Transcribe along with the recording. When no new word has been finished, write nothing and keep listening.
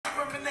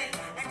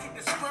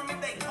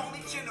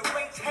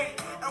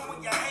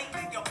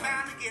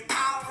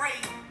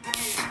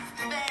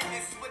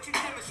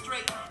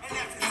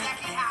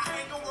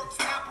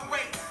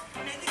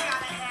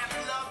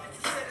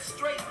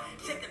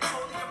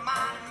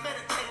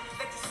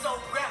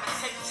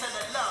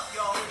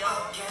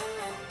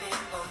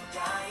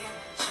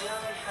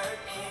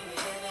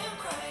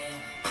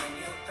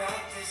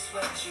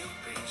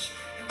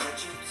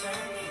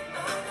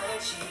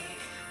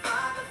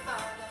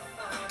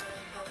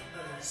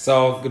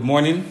So, good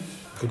morning.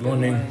 Good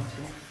morning.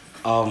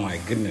 Oh my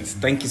goodness.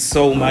 Thank you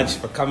so much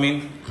for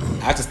coming.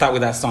 I have to start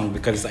with that song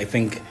because I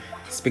think it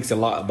speaks a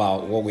lot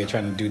about what we're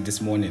trying to do this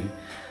morning.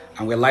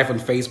 And we're live on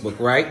Facebook,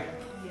 right?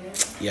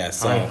 Yeah,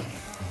 so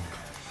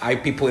hi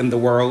people in the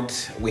world.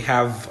 We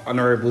have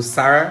Honorable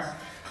Sarah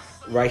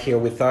right here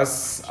with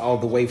us all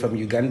the way from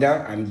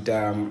Uganda.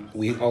 And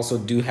we also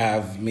do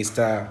have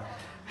Mr.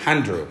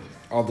 Andrew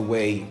all the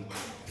way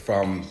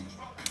from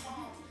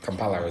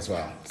Kampala as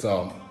well.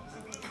 So,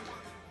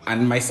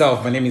 and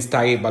myself, my name is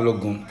Taye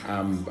Balogun.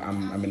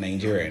 I'm a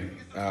Nigerian.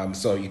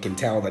 So you can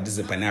tell that this is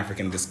a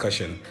Pan-African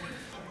discussion.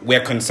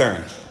 We're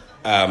concerned.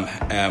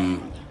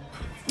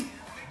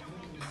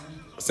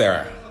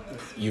 Sarah,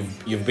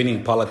 you've been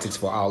in politics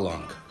for how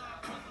long?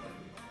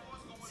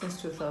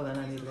 Since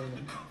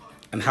 2011.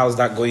 And how's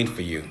that going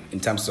for you in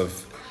terms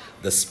of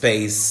the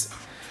space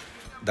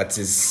that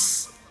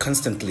is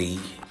constantly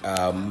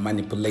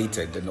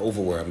manipulated and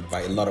overwhelmed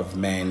by a lot of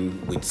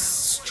men with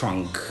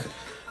strong,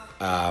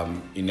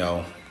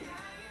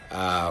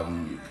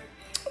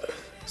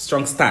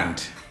 strong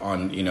stand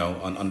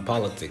on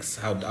politics?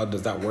 How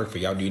does that work for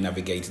you? How do you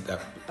navigate that?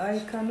 I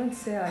cannot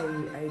say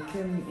I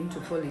came into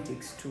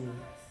politics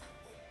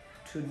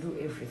to do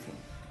everything,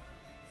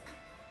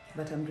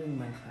 but I'm doing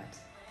my part.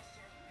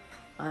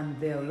 And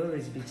there will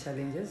always be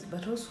challenges,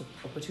 but also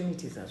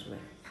opportunities as well.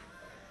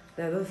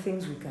 There are those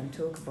things we can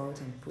talk about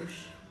and push,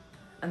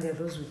 and there are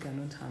those we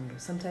cannot handle.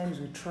 Sometimes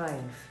we try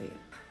and fail.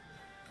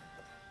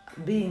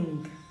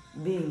 Being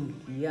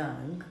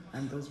young,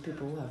 and those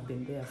people who have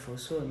been there for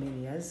so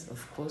many years,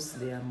 of course,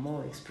 they are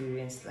more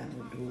experienced than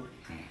we do.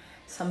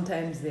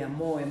 Sometimes they are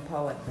more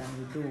empowered than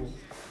we do.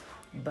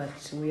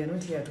 But we are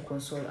not here to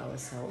console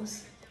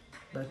ourselves,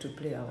 but to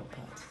play our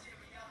part.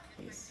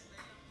 Yes.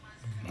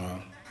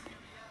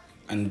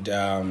 And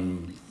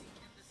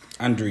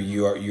Andrew,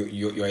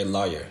 you're a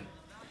lawyer.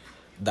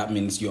 That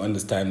means you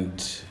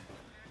understand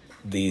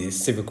the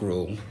civic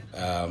rule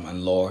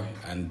and law,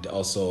 and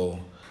also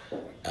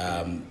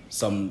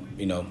some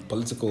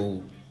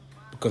political,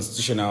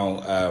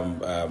 constitutional,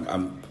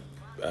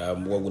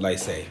 what would I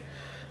say,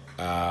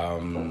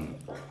 and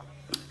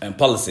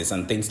policies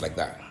and things like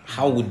that.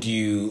 How would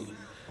you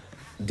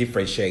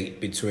differentiate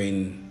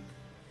between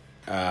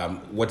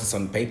what is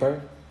on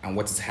paper and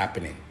what is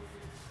happening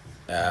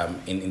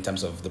in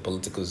terms of the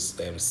political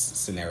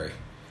scenario?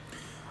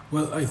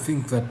 Well, I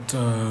think that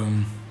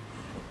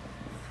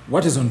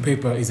what is on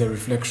paper is a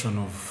reflection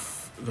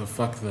of the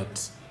fact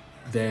that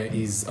there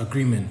is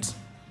agreement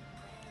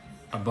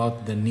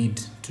about the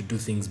need to do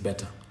things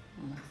better.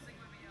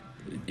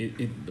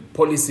 The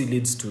policy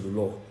leads to the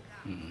law.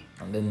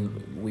 And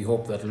then we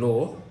hope that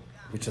law,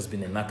 which has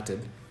been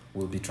enacted,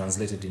 will be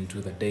translated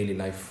into the daily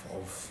life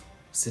of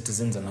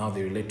citizens and how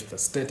they relate to the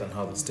state and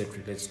how the state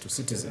relates to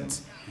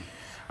citizens.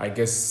 I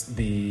guess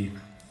the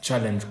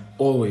challenge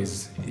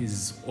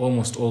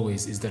almost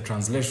always is the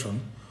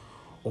translation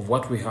of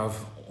what we have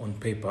on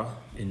paper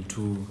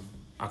into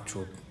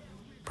actual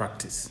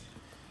practice.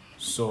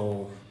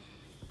 So,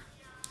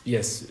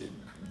 yes,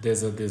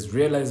 there's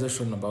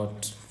realization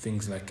about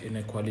things like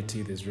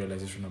inequality. There's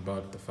realization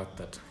about the fact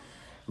that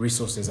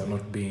resources are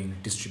not being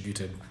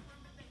distributed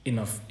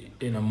enough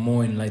in a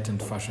more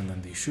enlightened fashion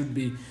than they should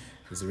be.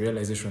 There's a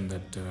realization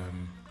that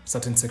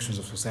certain sections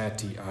of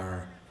society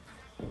are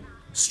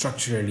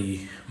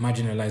structurally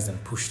marginalized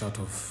and pushed out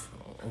of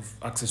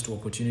access to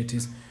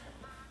opportunities.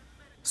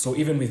 So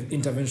even with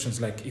interventions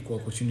like equal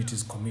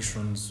opportunities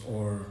commissions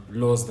or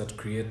laws that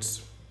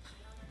create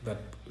that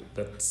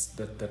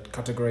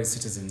categorize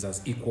citizens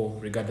as equal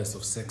regardless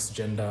of sex,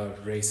 gender,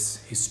 race,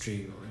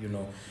 history,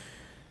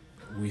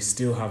 we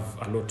still have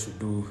a lot to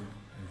do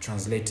in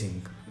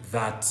translating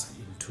that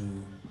into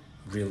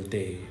real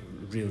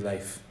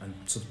life, and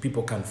so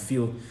people can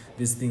feel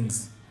these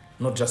things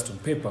not just on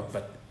paper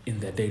but in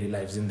their daily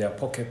lives, in their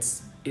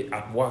pockets,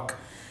 at work,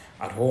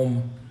 at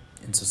home,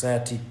 in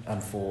society,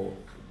 and for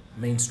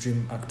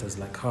mainstream actors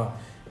like her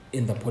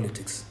in the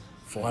politics,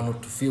 for her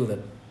not to feel that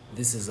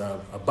this is a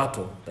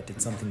battle, that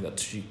it's something that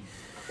she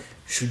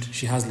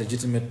has a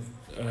legitimate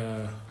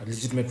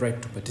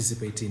right to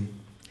participate in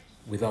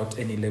without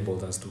any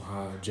labels as to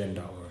her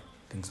gender or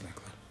things like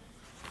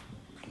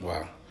that.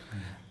 Wow.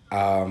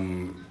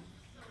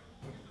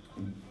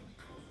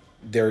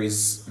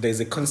 There's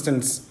a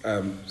constant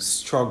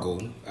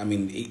struggle. I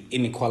mean,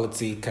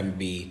 inequality can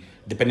be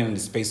depending on the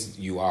space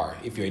you are.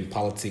 If you're in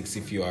politics,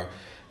 if you are,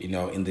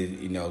 in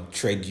the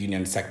trade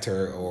union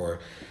sector or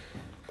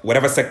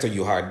whatever sector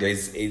you are,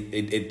 there's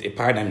a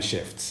paradigm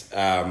shift.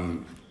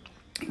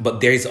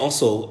 But there is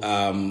also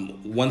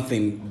one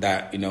thing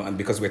that and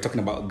because we're talking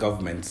about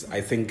government,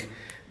 I think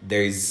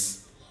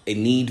there's a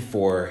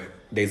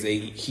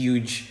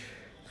huge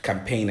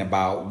campaign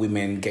about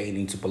women getting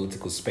into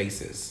political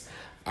spaces.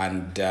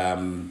 And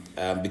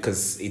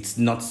because it's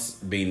not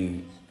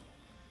been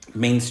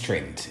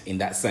mainstreamed in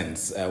that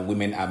sense,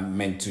 women are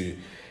meant to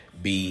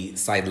be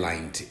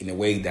sidelined in a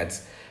way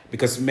that,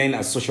 because men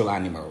are social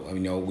animal,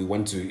 we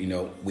want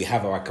to, we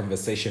have our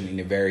conversation in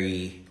a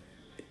very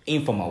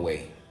informal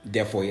way.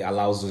 therefore it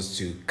allows us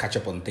to catch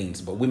up on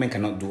things. But women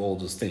cannot do all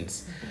those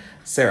things.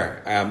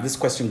 Sarah, this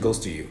question goes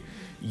to you.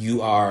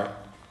 You are,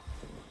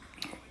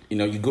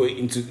 you go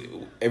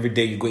into, every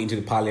day you go into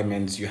the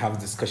parliament, you have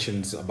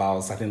discussions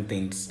about certain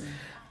things.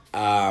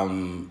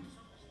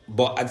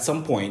 But at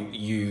some point,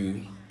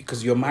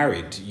 because you're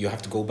married, you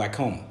have to go back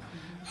home.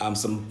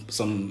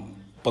 Some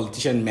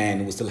politician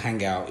men will still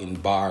hang out in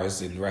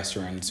bars, in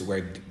restaurants,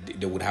 where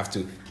they would have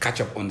to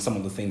catch up on some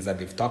of the things that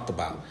they've talked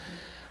about.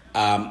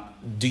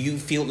 Do you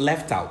feel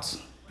left out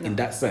in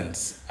that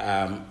sense?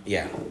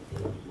 Yeah.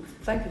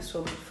 Thank you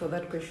so much for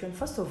that question.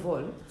 First of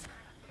all,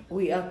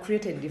 we are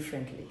created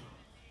differently.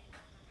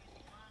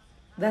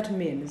 That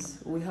means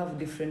we have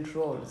different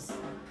roles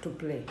to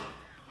play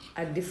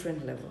at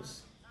different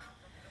levels.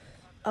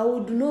 I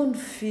would not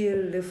feel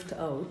left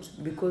out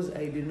because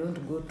I did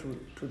not go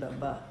to the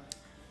bar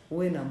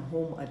when I'm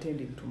home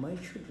attending to my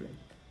children.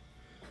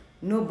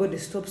 Nobody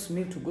stops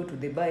me to go to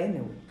the bar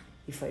anyway.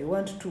 If I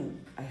want to,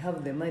 I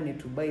have the money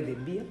to buy the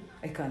beer.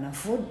 I can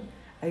afford.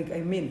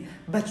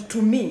 But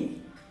to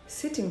me,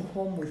 sitting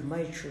home with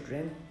my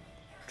children,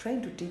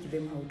 trying to teach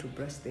them how to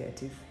brush their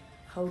teeth,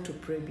 how to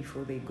pray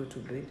before they go to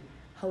bed,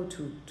 how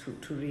to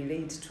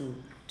relate to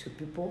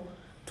people,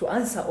 to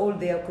answer all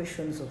their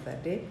questions of the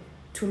day,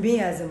 to me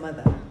as a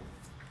mother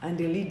and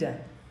a leader,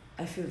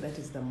 I feel that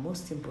is the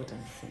most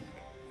important thing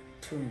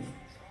to me.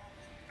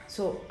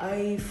 So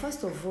I,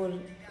 first of all,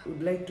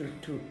 would like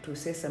to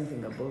say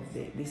something about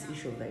this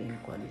issue of the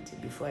inequality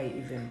before I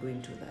even go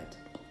into that.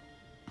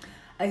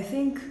 I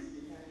think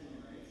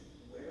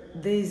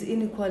there is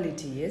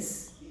inequality,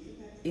 yes,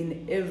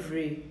 in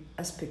every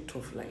aspect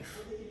of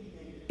life.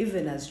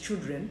 Even as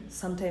children,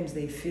 sometimes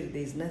they feel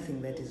there is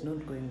nothing that is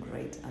not going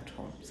right at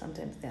home.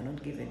 Sometimes they are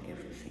not given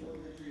everything.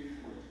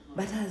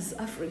 But as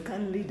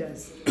African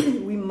leaders,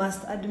 we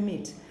must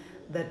admit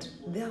that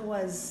there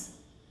was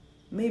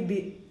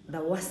maybe the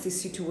worst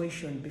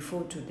situation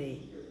before today.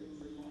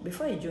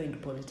 Before I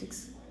joined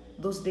politics,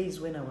 those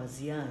days when I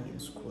was young in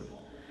school,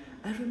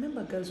 I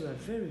remember girls were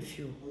very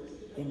few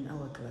in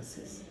our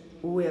classes.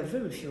 We were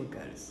very few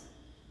girls.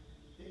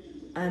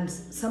 And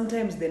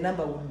sometimes the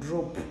number would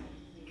drop.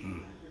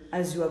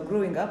 As you are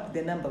growing up,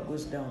 the number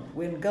goes down.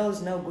 When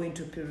girls now go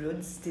into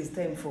periods, it is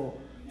time for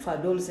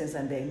adolescence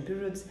and they're in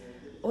periods,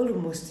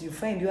 almost you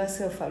find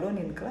yourself alone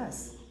in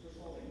class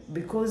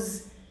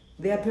because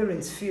their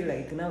parents feel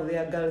like now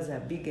their girls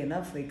are big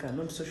enough, they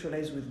cannot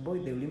socialize with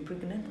boys, they will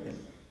impregnate them,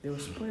 they will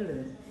spoil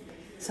them.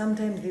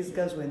 Sometimes these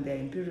girls, when they're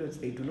in periods,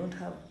 they do not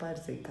have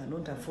pads, they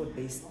cannot afford,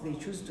 they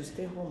choose to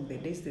stay home the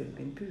days they've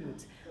been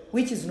periods,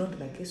 which is not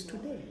the case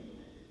today.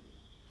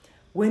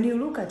 When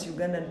you look at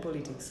Ugandan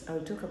politics,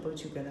 I'll talk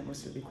about Uganda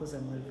mostly because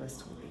I'm well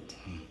versed with it.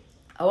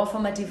 Our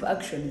affirmative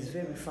action is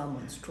very firm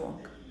and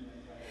strong.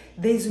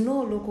 There is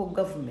no local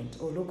government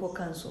or local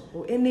council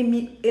or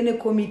any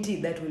committee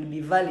that will be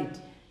valid.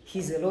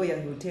 He's a lawyer,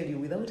 he will tell you,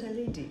 without a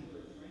lady.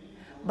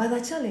 But the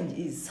challenge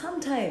is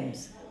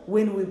sometimes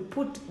when we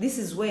put, this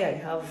is where I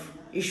have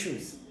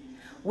issues,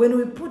 when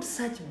we put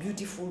such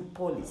beautiful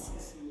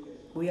policies,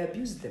 we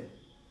abuse them.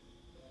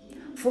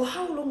 For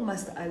how long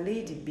must a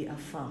lady be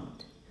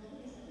affirmed?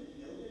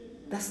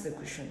 That's the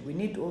question we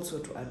need also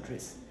to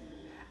address.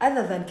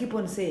 Other than keep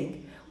on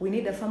saying, we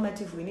need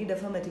affirmative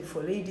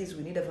for ladies,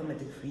 we need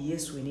affirmative.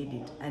 Yes, we need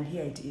it, and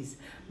here it is.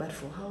 But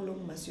for how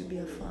long must you be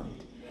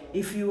affirmed?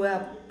 If you are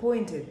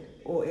appointed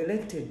or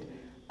elected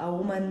a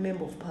woman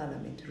member of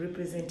parliament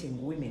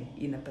representing women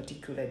in a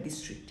particular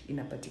district, in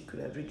a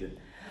particular region,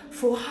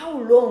 for how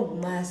long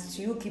must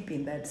you keep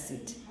in that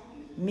seat?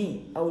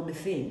 Me, I would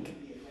think,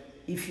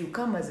 if you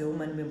come as a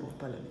woman member of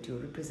parliament, you're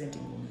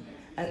representing women,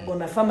 and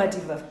on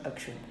affirmative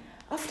action,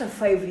 after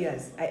 5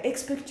 years, I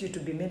expect you to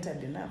be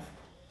mentored enough.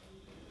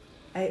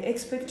 I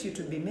expect you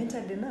to be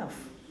mentored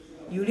enough.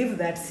 You leave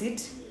that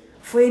seat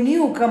for a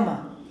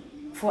newcomer,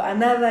 for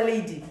another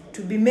lady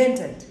to be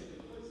mentored.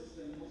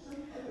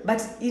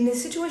 But in a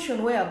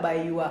situation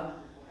whereby you are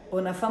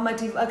on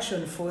affirmative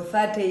action for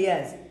 30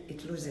 years,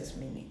 it loses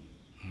meaning.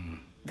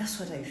 That's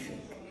what I think.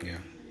 Yeah.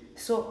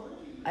 So,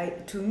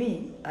 to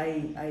me,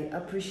 I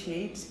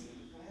appreciate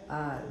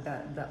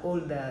all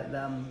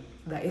the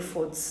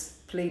efforts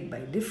played by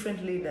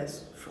different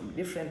leaders from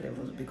different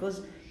levels,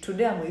 because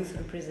today I'm a youth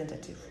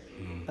representative,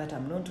 but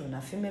I'm not on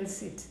a female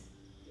seat.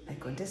 I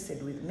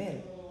contested with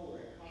male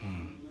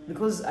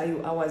because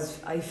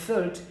I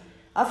felt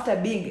after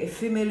being a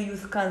female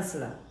youth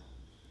councillor,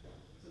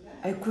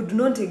 I could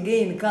not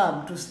again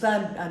come to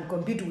stand and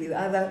compete with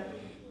other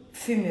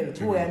females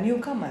who were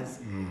newcomers.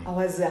 I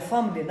was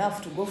affirmed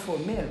enough to go for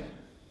male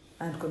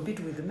and compete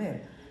with male.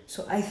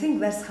 So I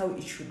think that's how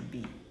it should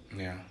be.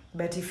 Yeah.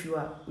 But if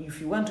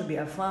you want to be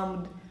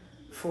affirmed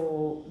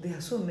there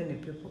are so many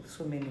people,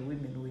 so many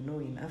women we know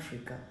in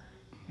Africa,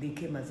 they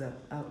came as a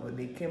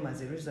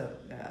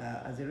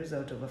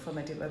result of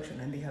affirmative action,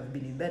 and they have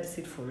been in that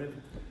seat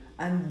forever,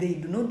 and they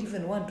do not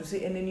even want to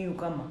see any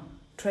newcomer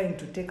trying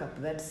to take up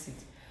that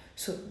seat.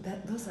 So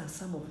those are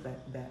some of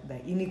the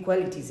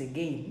inequalities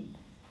again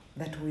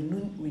that we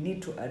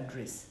need to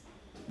address.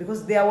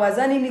 because there was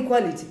an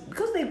inequality,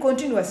 because they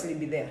continuously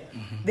be there.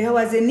 There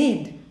was a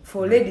need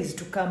for ladies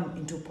to come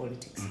into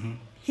politics.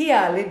 Here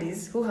are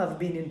ladies who have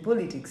been in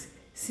politics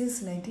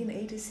since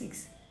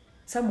 1986.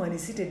 Someone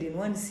is seated in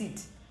one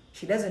seat.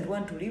 She doesn't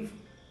want to leave.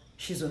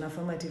 She's on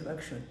affirmative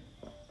action.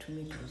 To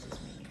me, it loses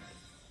meaning.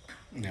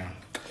 Yeah.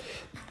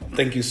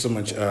 Thank you so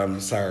much,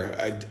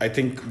 Sarah. I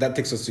think that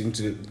takes us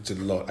into the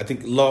law. I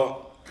think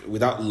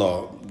without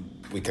law,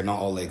 we cannot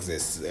all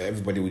exist.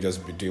 Everybody will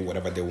just be doing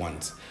whatever they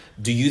want.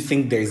 Do you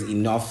think there is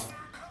enough,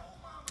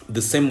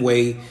 the same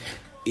way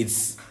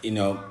it's,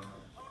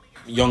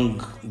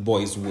 young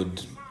boys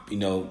would,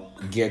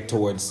 gear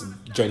towards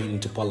joining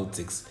into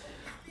politics?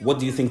 What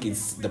do you think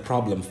is the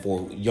problem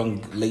for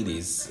young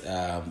ladies?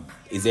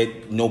 Is there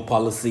no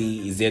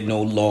policy? Is there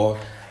no law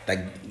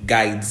that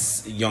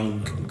guides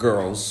young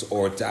girls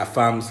or to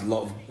affirms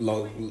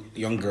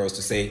young girls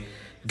to say,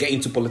 get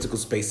into political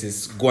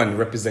spaces, go and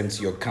represent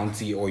your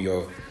county or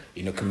your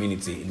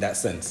community in that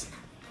sense?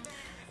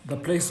 The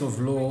place of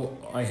law,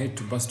 I hate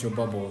to burst your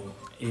bubble,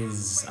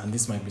 is, and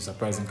this might be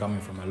surprising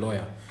coming from a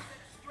lawyer,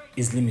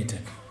 is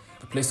limited.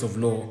 The place of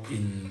law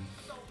in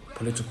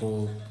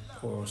political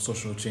or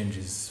social change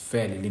is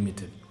fairly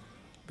limited,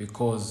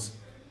 because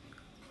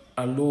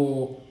a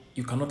law,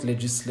 you cannot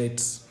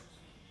legislate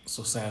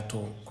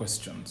societal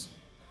questions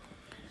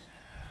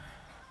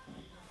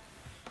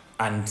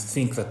and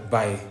think that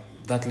by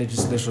that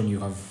legislation you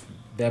have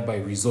thereby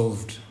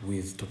resolved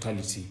with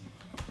totality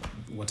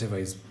whatever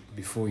is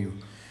before you.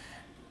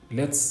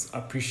 Let's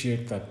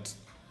appreciate that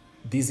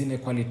these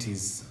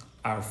inequalities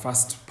are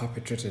first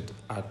perpetrated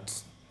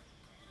at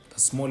the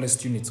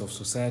smallest units of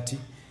society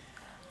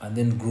and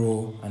then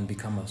grow and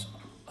become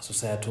a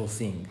societal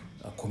thing,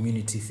 a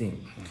community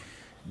thing.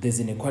 There's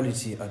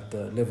inequality at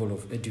the level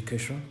of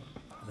education,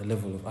 the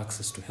level of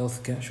access to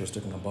healthcare. She was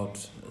talking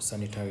about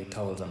sanitary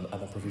towels and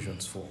other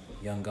provisions for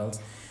young girls.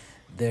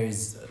 There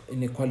is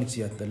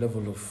inequality at the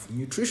level of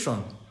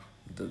nutrition,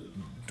 the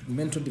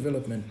mental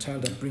development,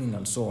 child upbringing,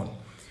 and so on.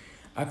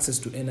 Access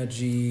to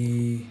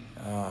energy,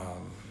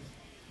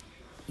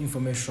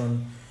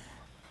 information,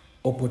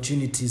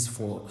 opportunities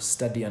for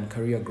study and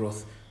career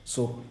growth.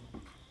 So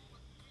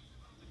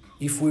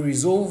if we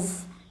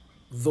resolve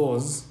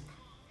those,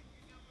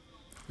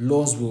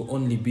 laws will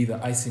only be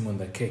the icing on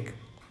the cake.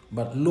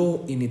 But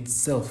law in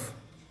itself,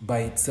 by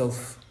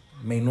itself,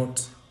 may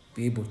not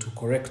be able to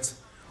correct.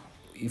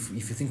 If you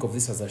think of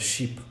this as a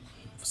ship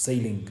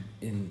sailing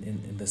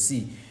in the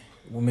sea,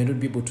 we may not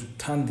be able to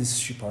turn this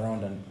ship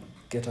around and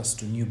get us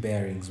to new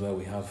bearings where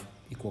we have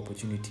equal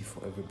opportunity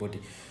for everybody.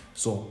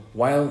 So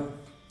while,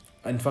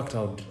 in fact,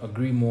 I would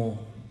agree more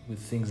with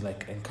things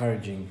like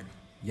encouraging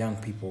young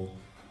people,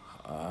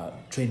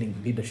 training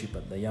leadership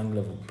at the young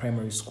level,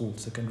 primary school,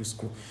 secondary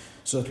school,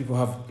 so that people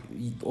have,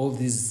 all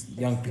these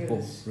young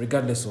people,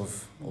 regardless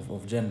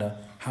of gender,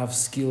 have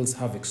skills,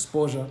 have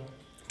exposure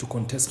to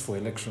contest for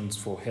elections,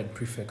 for head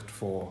prefect,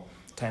 for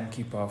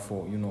timekeeper,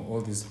 for,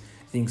 all these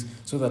things,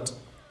 so that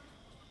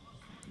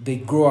they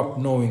grow up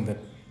knowing that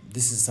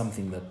this is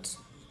something that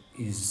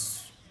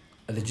is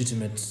a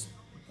legitimate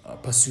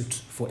pursuit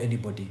for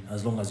anybody,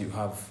 as long as you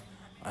have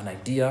an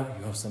idea,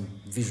 you have some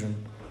vision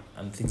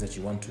and things that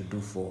you want to do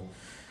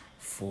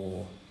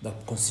for the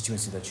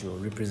constituency that you're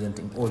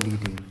representing or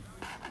leading.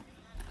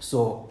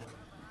 So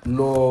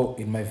law,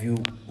 in my view,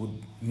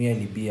 would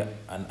merely be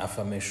an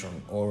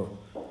affirmation or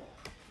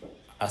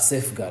a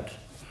safeguard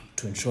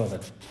to ensure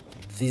that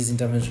these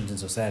interventions in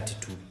society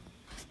to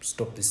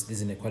stop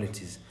these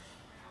inequalities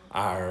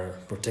are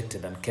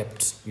protected and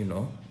kept,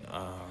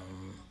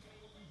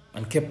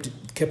 and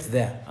kept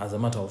there as a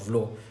matter of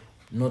law,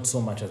 not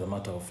so much as a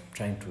matter of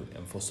trying to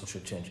enforce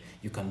social change.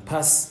 You can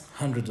pass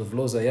hundreds of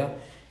laws a year.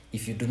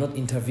 If you do not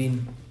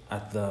intervene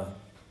at the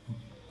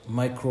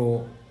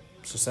micro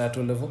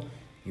societal level,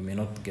 you may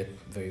not get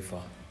very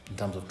far in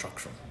terms of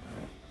traction.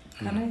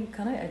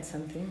 Can I add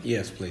something?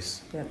 Yes,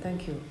 please. Yeah,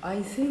 thank you.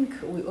 I think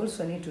we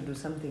also need to do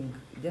something,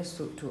 just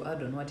to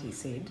add on what he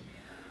said.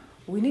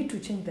 We need to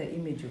change the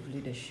image of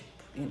leadership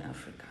in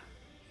Africa.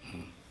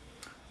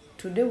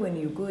 Today, when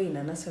you go in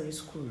a nursery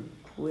school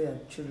where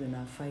children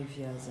are 5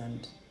 years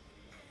and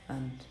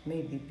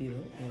maybe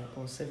below,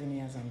 or 7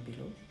 years and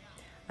below,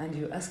 and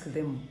you ask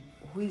them,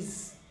 who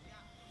is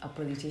a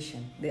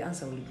politician? The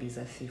answer will be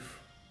a thief.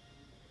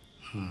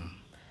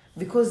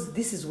 Because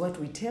this is what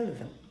we tell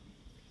them.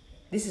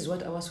 This is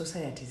what our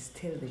societies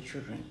tell the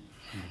children.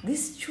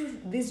 These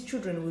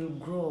children will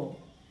grow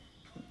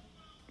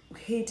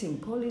hating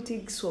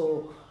politics,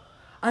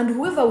 and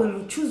whoever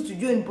will choose to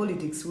join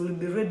politics will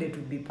be ready to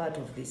be part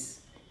of this.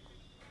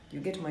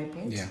 You get my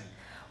point? Yeah.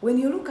 When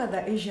you look at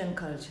the Asian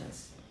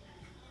cultures,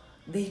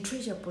 they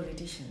treasure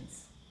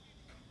politicians.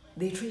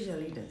 They treasure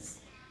leaders.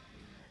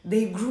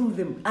 They groom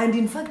them. And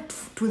in fact,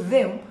 to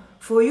them,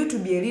 for you to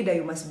be a leader,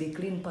 you must be a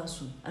clean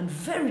person and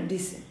very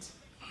decent,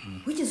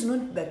 which is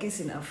not the case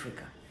in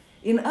Africa.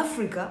 In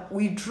Africa,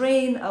 we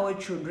train our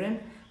children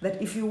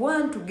that if you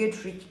want to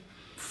get rich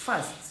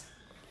fast,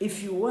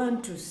 if you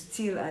want to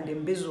steal and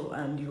embezzle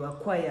and you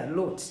acquire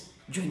lots,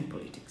 join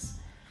politics.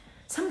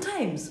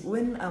 Sometimes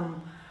when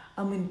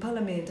I'm in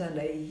Parliament and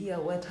I hear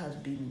what has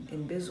been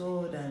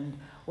embezzled and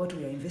what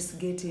we are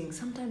investigating,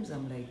 sometimes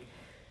I'm like,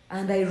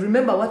 and I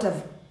remember what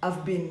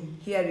I've been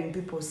hearing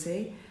people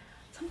say,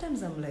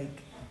 sometimes I'm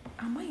like,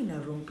 am I in a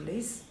wrong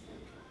place?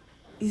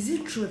 Is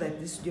it true that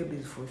this job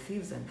is for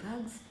thieves and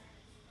thugs?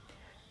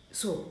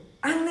 So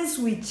unless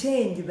we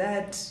change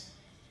that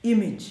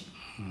image,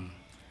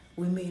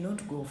 we may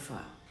not go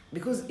far.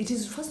 Because it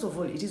is, first of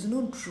all, it is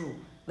not true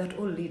that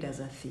all leaders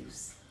are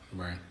thieves.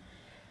 Right.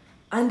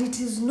 And it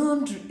is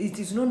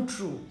not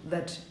true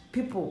that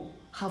people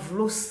have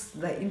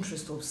lost the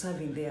interest of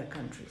serving their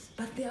countries,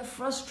 but they are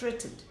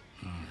frustrated.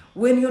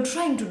 When you're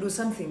trying to do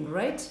something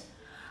right,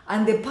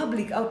 and the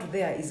public out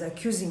there is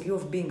accusing you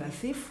of being a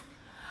thief,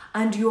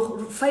 and you're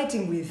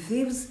fighting with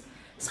thieves,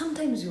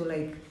 sometimes you're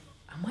like,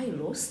 am I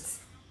lost?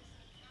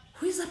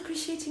 Who is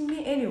appreciating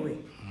me anyway?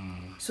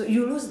 So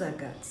you lose the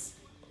guts.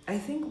 I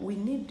think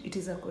it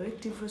is a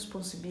collective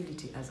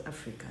responsibility as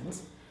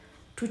Africans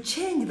to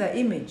change the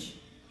image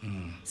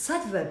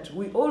such that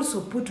we also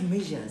put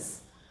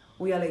measures.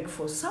 We are like,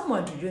 for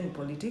someone to join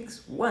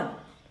politics, one,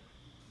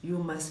 you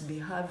must be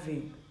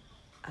having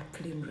a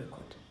clean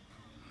record.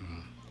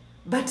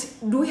 But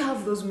do we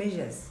have those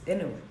measures?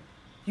 Anyway,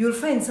 you'll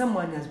find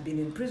someone has been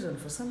in prison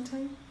for some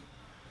time.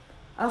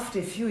 After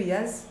a few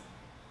years,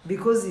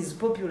 because he's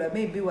popular,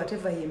 maybe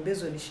whatever he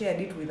embezzled, he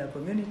shared it with the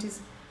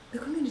communities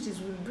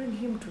will bring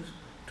him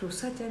to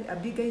such a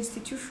bigger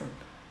institution.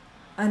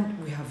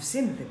 And we have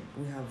seen them.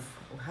 We have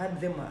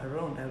had them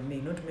around. I may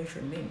not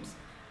mention names.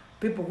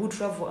 People who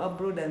travel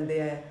abroad and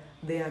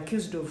they are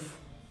accused of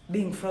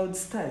being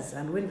fraudsters.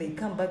 And when they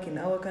come back in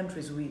our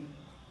countries, we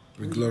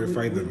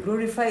glorify them. We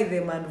glorify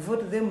them and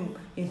vote them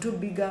into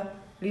bigger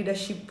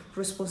leadership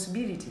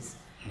responsibilities.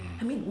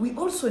 I mean, we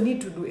also need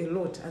to do a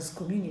lot as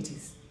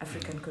communities,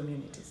 African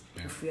communities,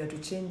 if we are to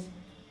change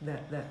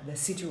the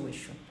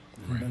situation.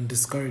 Right. And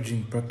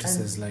discouraging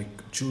practices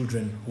like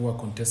children who are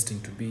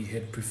contesting to be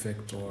head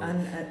prefect, or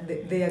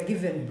they are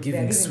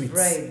given sweets.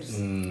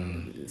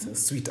 Bribes.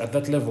 Sweet at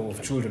that level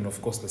of children,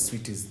 of course, the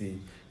sweet is the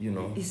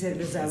it's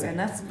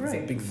a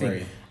bribe. Big thing.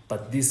 Right.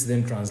 But this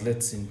then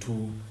translates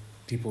into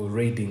people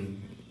raiding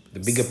the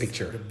bigger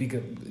picture.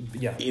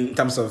 In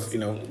terms of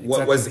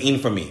what was in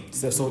for me.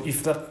 So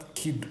if that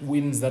kid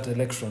wins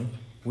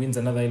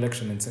another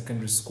election in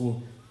secondary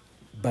school,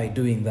 by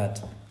doing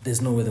that, there's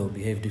no way they'll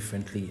behave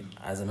differently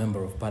as a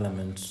member of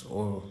parliament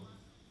or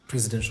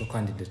presidential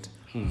candidate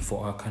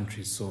for our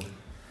country. So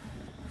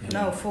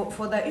now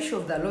for the issue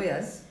of the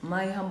lawyers,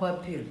 my humble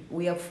appeal,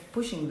 we are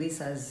pushing this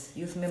as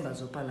youth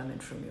members of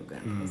parliament from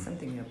Uganda. It's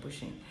something we are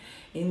pushing.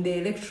 In the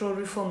electoral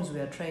reforms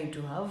we are trying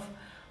to have,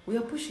 we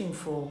are pushing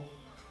for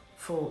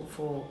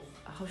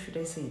how should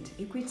I say it,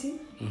 equity,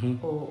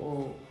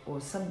 or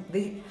some.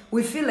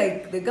 We feel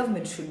like the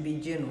government should be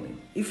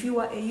genuine. If you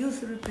are a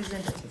youth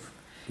representative,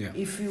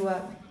 if you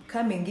are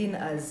coming in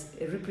as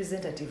a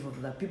representative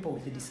of the people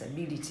with a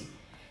disability,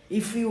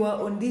 if you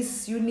are on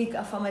this unique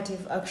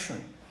affirmative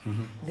action,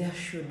 there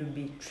should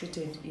be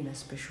treated in a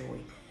special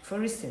way.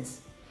 For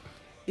instance,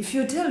 if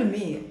you tell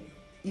me,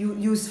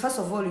 you first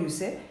of all you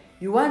say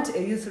you want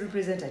a youth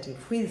representative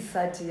who is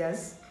 30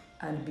 years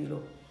and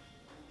below,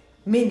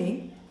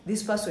 meaning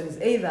this person is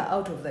either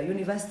out of the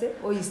university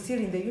or is still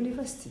in the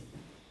university.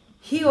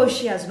 He or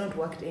she has not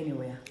worked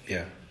anywhere.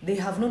 They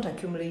have not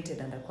accumulated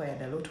and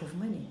acquired a lot of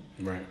money.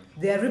 Right.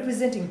 They are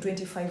representing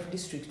 25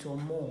 districts or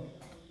more.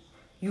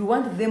 You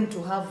want them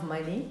to have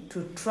money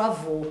to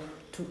travel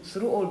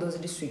through all those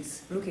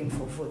districts looking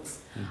for votes.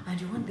 And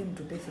you want them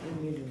to pay 3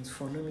 million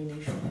for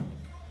nomination.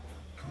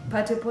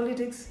 Party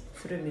politics,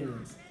 3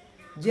 million.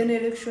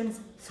 General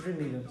elections, 3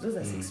 million. Those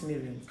are 6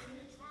 million.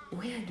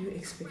 Where do you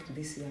expect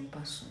this young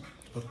person?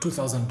 Or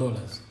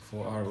 $2,000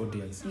 for our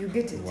audience. You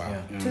get it? Wow.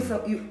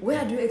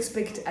 Where do you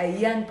expect a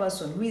young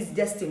person who is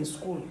just in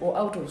school or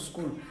out of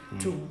school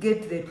to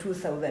get the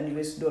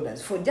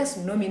 $2,000 for just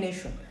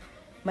nomination,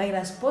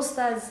 minus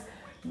posters,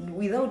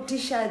 without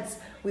T-shirts,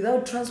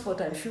 without transport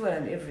and fuel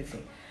and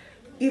everything?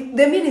 If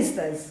the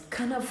ministers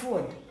can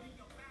afford,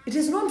 it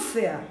is not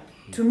fair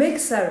to make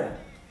Sarah,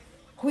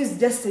 who is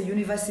just a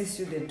university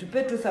student, to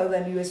pay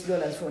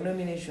 $2,000 for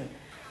nomination,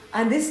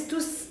 and this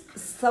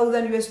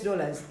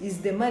 $2,000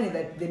 is the money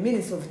that the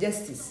Minister of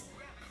Justice,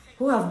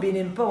 who have been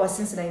in power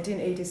since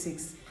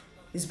 1986,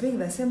 is paying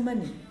the same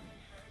money.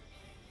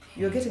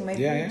 You're getting my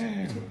point?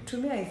 Yeah. To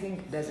me, I think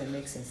it doesn't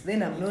make sense.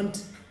 Then I'm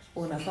not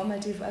on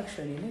affirmative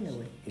action in any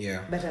way.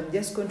 Yeah. But I'm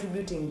just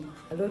contributing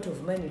a lot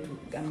of money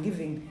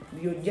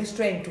you're just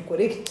trying to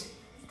collect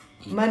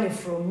money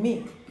from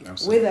me.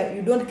 Absolutely. Whether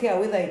you don't care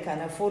whether I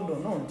can afford or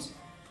not.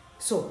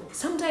 So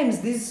sometimes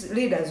these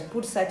leaders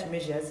put such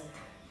measures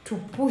to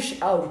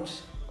push out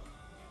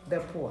the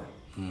poor,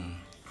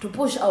 to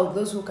push out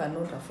those who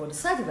cannot afford,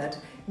 such that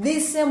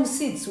these same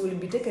seats will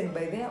be taken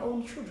by their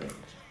own children.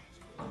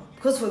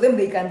 Because for them,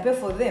 they can pay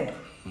for them.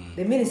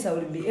 The minister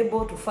will be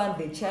able to fund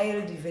the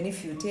child, even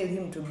if you tell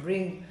him to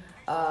bring,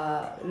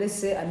 let's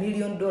say, $1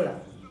 million,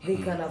 they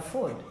can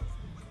afford.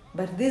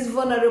 But these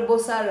vulnerable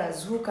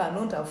Sarahs who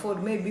cannot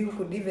afford, maybe who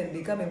could even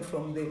be coming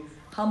from the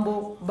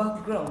humble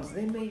backgrounds,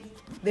 they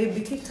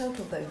be kicked out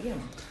of the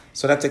game.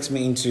 So that takes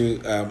me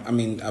into,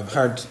 I've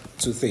heard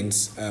two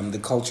things. The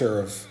culture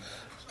of,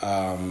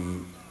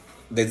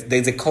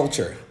 there's a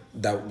culture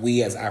that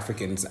we as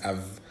Africans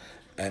have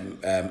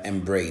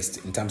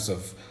embraced in terms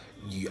of,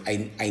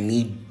 I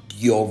need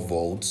your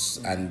votes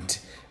and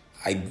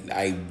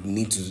I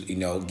need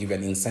to, give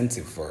an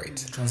incentive for it.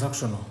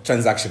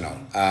 Transactional.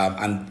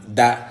 And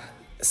that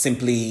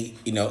simply,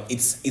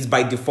 it's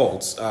by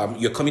default.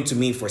 You're coming to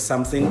me for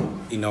something,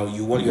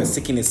 you're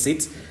seeking a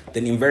seat,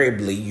 then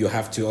invariably you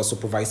have to also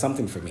provide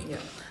something for me. Yeah.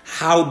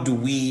 How do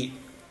we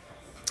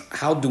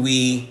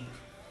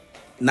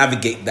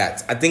navigate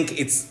that? I think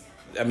it's,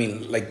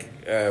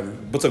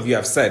 both of you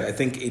have said, I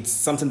think it's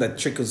something that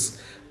trickles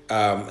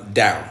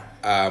down.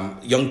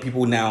 Young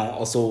people now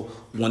also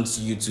want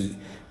you to,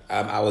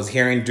 I was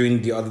hearing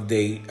during the other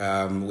day,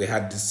 we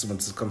had this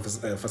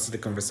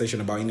fascinating conversation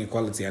about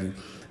inequality, and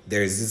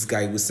there is this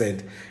guy who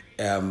said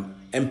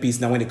MPs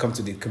now, when they come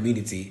to the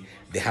community,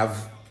 they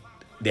have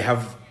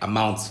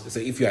amounts. So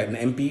if you're an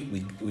MP,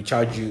 we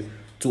charge you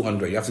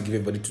 200. You have to give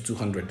everybody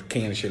 200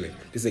 Kenyan shilling.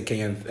 This is a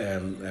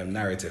Kenyan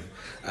narrative.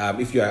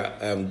 If you're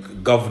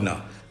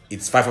governor,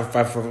 it's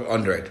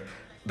 500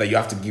 that you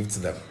have to give to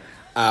them.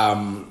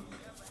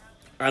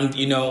 And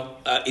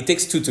it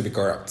takes two to be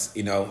corrupt,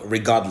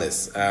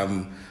 regardless.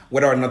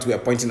 Whether or not we are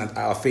pointing at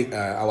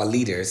our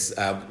leaders,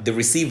 the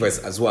receivers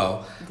as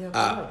well,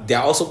 they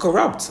are also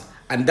corrupt.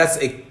 And that's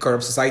a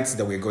corrupt society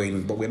that we're going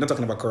in. But we're not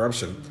talking about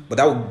corruption. But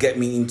that will get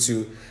me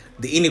into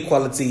the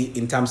inequality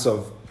in terms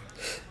of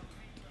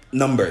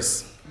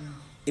numbers.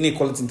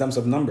 Inequality in terms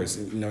of numbers,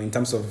 in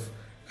terms of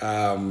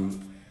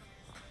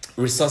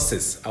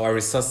resources, our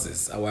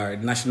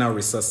national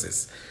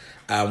resources.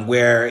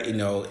 Where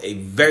a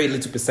very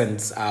little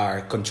percent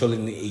are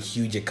controlling a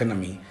huge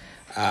economy.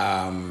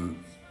 How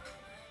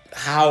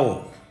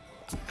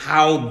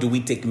do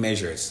we take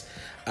measures?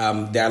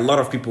 There are a lot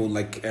of people,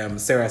 like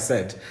Sarah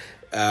said,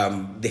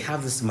 they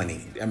have this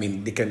money.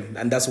 They can,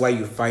 and that's why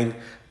you find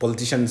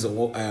politicians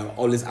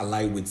always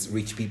ally with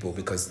rich people,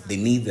 because they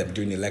need them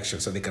during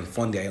elections so they can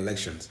fund their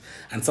elections.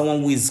 And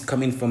someone who is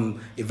coming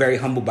from a very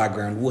humble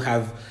background, who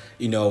have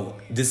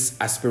this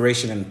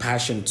aspiration and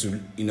passion to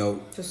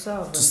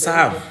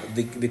serve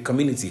the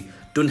community,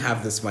 don't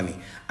have this money.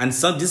 And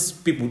so these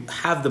people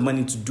have the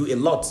money to do a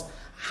lot.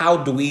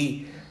 How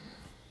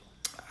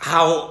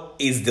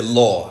is the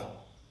law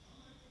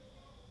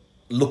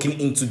looking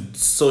into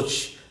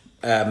such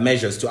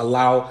measures to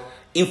allow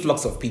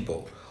influx of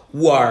people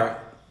who are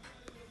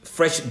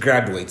fresh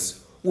graduates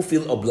who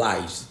feel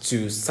obliged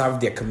to serve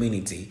their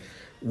community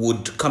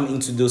would come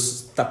into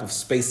those type of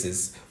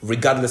spaces,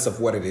 regardless of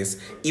what it is,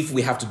 if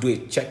we have to do a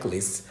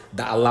checklist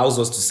that allows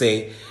us to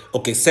say,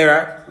 okay,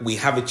 Sarah, we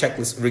have a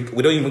checklist.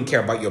 We don't even care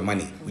about your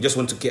money. We just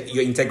want to care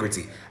your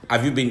integrity.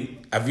 Have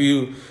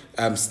you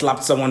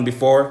slapped someone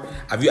before?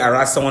 Have you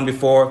harassed someone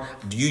before?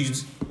 Do you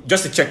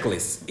just a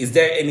checklist? Is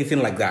there anything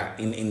like that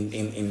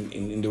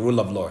in the rule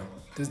of law?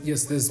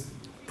 There's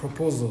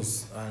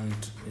proposals, and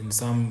in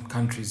some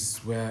countries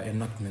where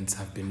enactments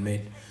have been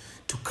made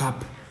to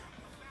cap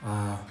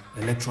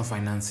electoral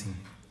financing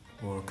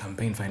or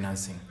campaign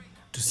financing,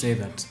 to say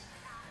that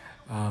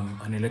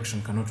an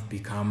election cannot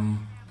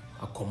become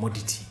a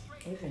commodity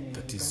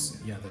that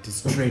is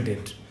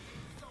traded.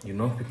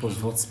 People's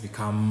votes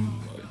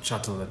become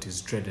chattel that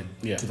is traded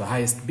to the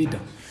highest bidder.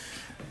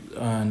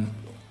 And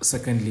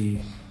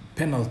secondly,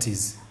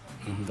 penalties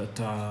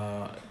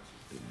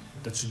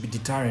that should be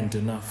deterrent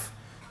enough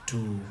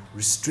to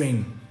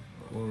restrain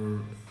or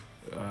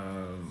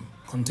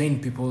contain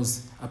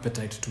people's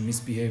appetite to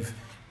misbehave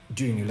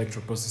during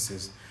electoral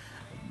processes,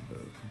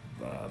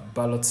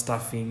 ballot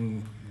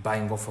stuffing,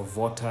 buying off of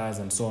voters,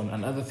 and so on,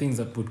 and other things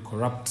that would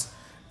corrupt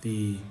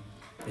the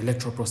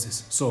electoral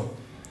process. So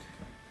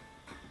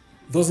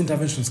those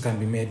interventions can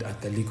be made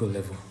at the legal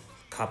level,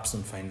 caps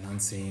on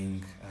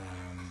financing,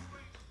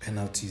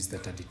 penalties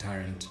that are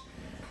deterrent.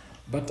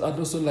 But I'd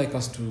also like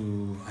us to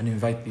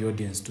invite the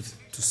audience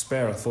to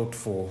spare a thought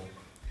for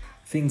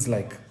things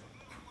like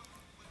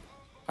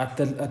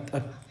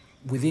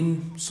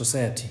within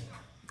society.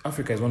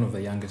 Africa is one of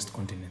the youngest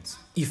continents,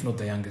 if not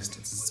the youngest.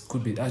 It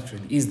could be,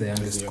 actually, is the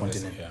youngest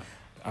continent. Yeah.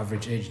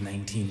 Average age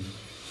 19.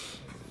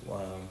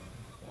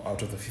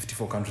 Out of the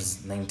 54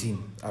 countries,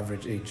 19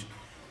 average age.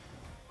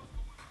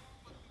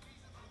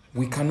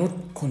 We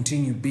cannot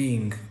continue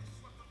being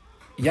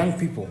young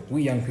people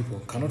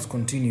cannot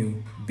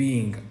continue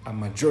being a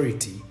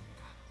majority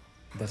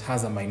that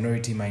has a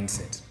minority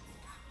mindset.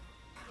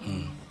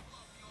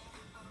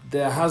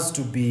 There has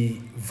to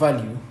be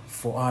value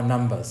for our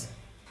numbers.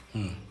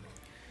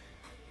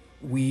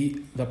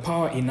 The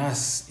power in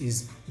us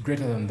is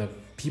greater than the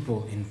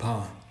people in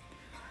power.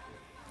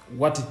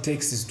 What it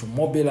takes is to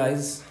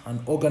mobilize and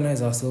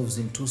organize ourselves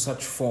into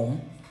such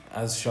form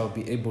as shall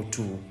be able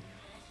to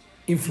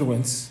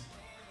influence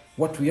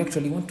what we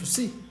actually want to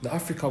see, the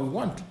Africa we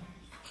want.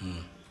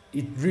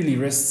 It really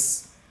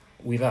rests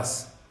with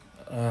us.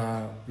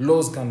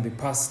 laws can be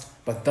passed,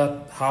 but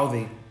that how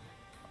they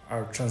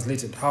are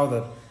translated, how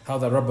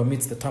the rubber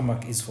meets the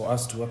tarmac is for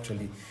us to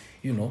actually,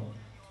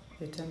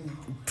 Determine.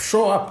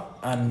 show up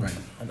and, Right.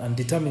 and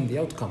determine the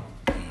outcome,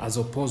 as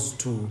opposed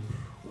to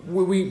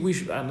we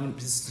should, and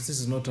this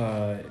is not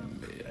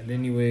in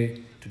any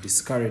way to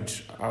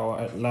discourage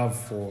our love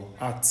for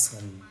arts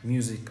and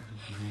music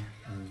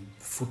and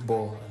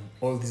football and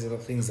all these other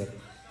things that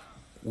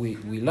we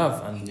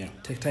love and Yeah.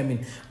 take time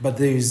in, but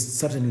there is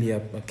certainly a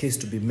case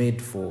to be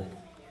made for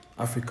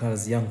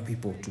Africa's young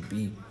people to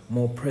be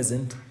more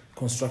present,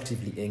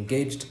 constructively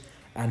engaged,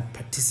 and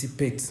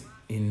participate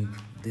in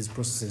these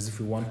processes if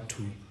we want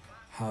to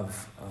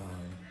have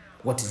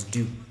what is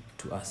due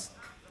to us.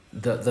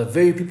 The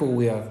very people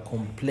we are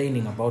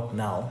complaining about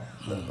now,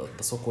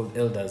 the so-called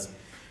elders,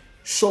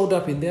 showed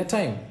up in their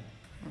time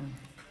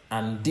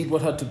and did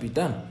what had to be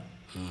done.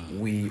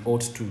 We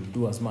ought to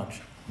do as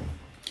much.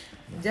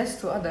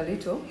 Just to add a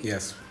little,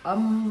 Yes.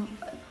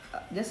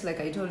 just like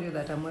I told you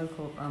that I'm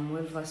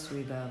well versed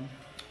with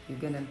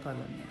Ugandan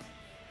Parliament.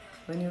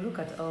 When you look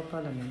at our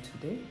Parliament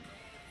today,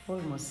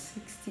 almost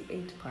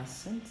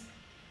 68%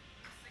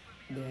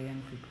 they are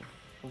young people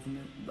of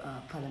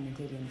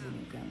parliamentarians in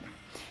Uganda.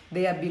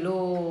 They are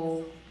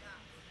below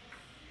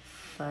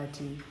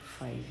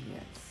 35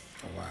 years.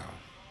 Oh, wow.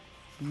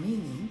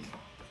 Meaning,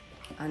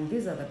 and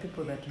these are the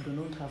people that do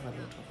not have a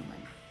lot of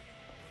money.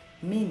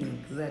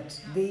 Meaning that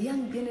the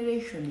young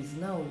generation is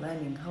now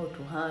learning how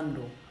to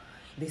handle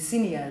the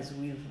seniors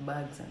with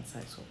bags and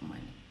sacks of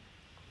money.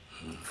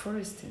 For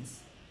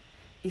instance,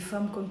 if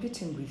I'm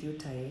competing with you,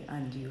 Tai,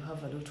 and you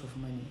have a lot of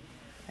money,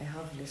 I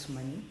have less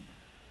money,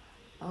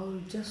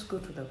 I'll just go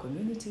to the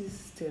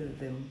communities, tell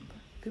them,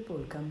 people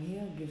will come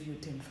here, give you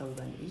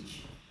 10,000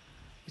 each.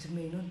 It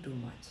may not do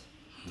much.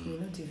 It may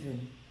not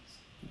even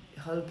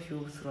help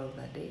you throughout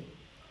the day.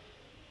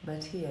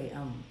 But here I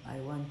am. I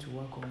want to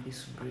work on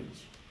this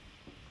bridge.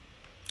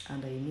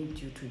 And I need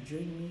you to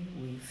join me.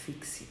 We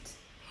fix it.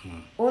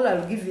 All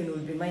I'll give you will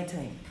be my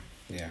time.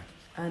 Yeah.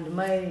 And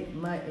my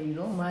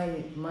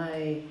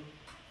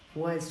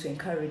words to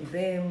encourage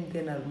them.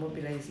 Then I'll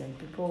mobilize young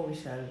people. We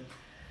shall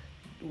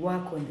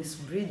work on this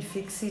bridge,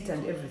 fix it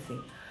and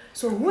everything.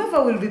 So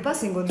whoever will be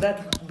passing on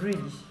that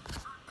bridge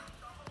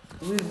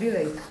will be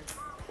like,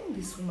 I think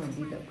this woman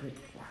did a great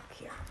work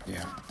here.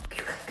 Yeah.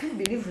 I can't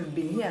believe we've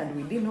been here and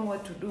we didn't know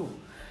what to do.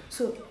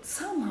 So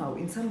somehow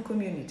in some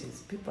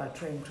communities, people are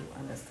trying to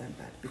understand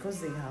that because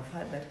they have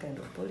had that kind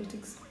of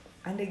politics.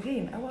 And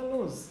again, our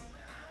laws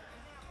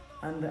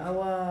and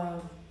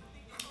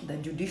the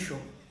judicial,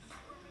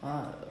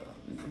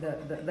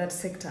 that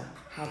sector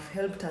have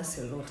helped us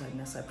a lot,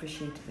 and I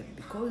appreciate them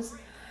because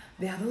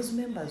there are those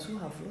members who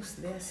have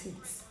lost their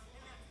seats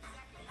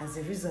as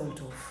a result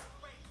of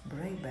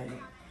bribery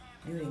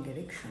during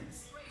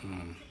elections.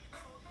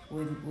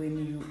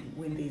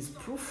 When there is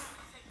proof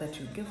that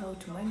you gave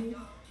out money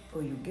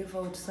or you gave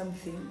out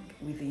something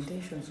with the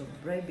intentions of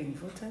bribing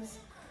voters,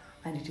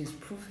 and it is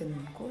proven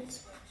in court,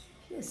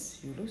 yes,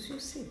 you lose your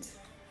seat.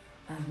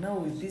 And now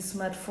with these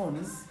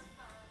smartphones,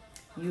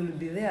 you'll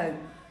be there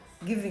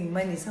giving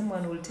money,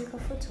 someone will take a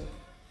photo,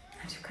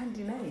 and you can't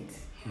deny it.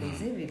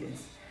 There's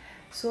evidence.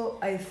 So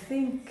I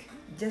think,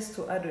 just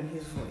to add on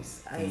his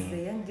voice, as the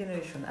young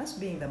generation, us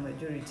being the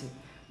majority,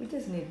 we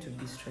just need to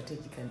be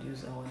strategic and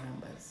use our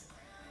numbers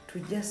to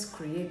just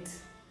create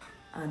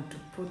and to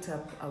put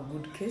up a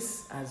good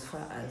case as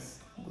far as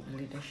good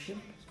leadership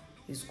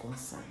is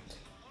concerned.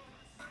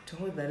 To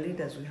hold the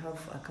leaders we have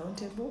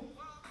accountable,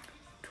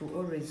 to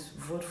always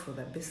vote for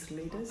the best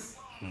leaders,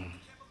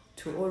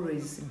 to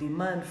always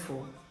demand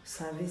for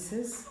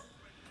services,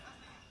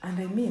 and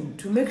I mean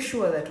to make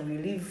sure that we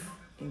live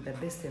in the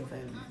best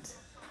environment.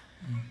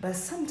 But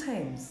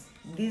sometimes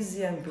these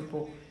young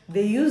people,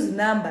 they use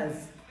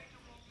numbers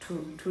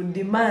to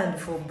demand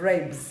for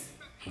bribes,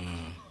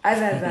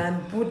 other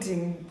than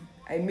putting,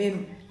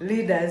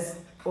 leaders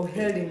or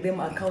holding them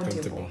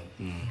accountable.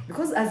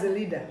 Because as a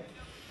leader,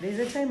 there's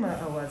a time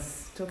I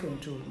was talking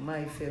to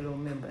my fellow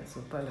members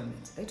of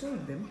parliament. I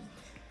told them,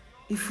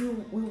 if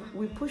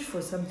we push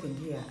for something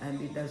here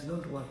and it does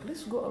not work,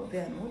 let's go out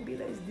there and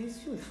mobilize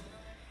these youth.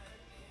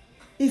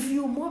 If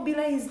you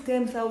mobilize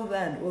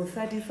 10,000 or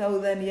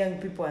 30,000 young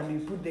people and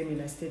you put them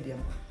in a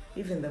stadium,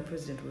 even the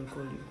president will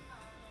call you.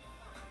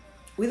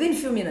 Within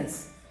few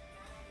minutes,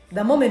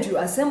 the moment you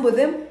assemble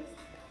them,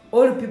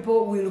 all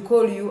people will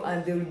call you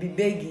and they will be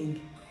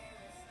begging.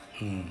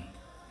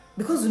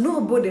 Because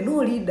nobody, no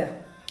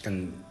leader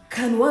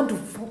can want to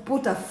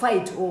put a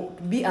fight or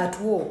be at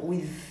war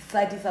with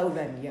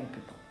 30,000 young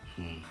people.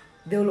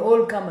 They will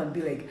all come and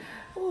be like,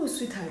 oh,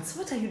 sweethearts,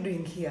 what are you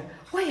doing here?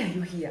 Why are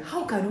you here?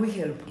 How can we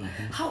help?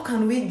 How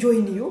can we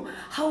join you?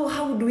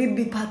 How do we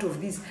be part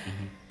of this?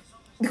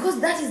 Because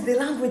that is the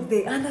language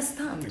they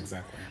understand.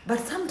 Exactly. But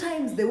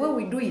sometimes the way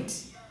we do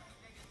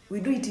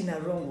it in a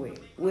wrong way.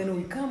 When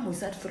we come, we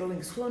start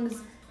throwing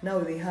stones. Now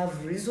they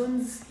have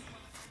reasons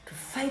to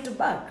fight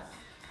back.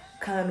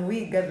 Can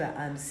we gather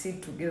and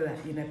sit together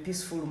in a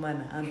peaceful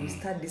manner and we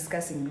start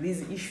discussing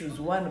these issues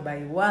one by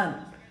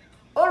one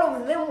all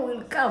of them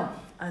will come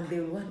and they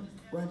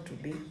want to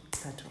be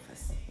part of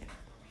us. Yeah.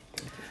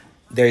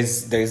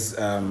 There's there's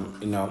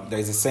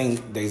a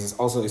saying. There's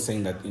also a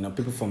saying that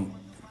people from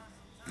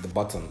the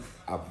bottom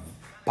are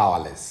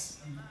powerless.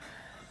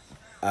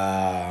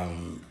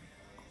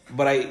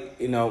 But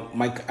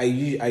Mike, I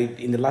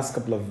in the last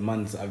couple of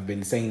months I've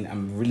been saying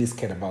I'm really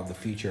scared about the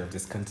future of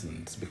this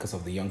continent because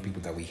of the young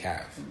people that we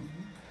have.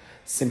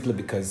 Simply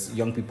because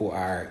young people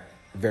are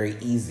very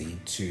easy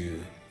to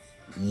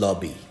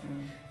lobby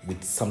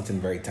with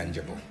something very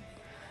tangible,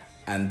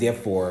 and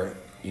therefore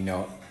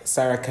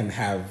Sarah can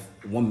have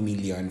 1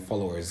 million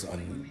followers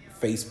on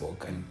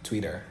Facebook and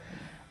Twitter,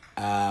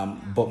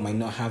 but might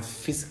not have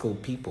physical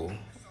people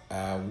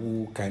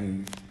who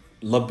can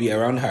lobby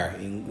around her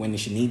when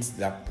she needs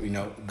that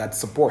that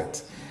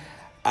support,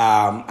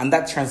 and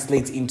that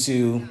translates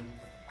into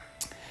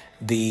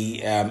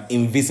the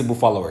invisible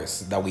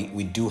followers that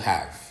we do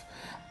have.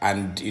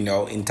 And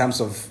in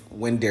terms of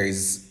when there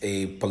is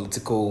a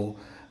political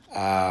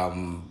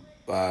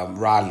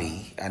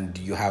rally and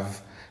you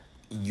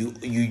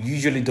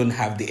usually don't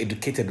have the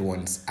educated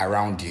ones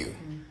around you,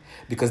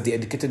 because the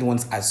educated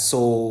ones are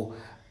so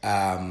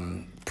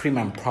prim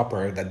and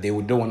proper that they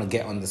don't want to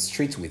get on the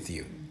street with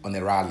you on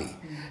a rally.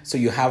 So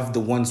you have the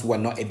ones who are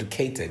not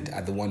educated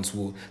are the ones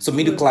who... So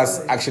middle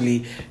class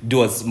actually do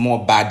us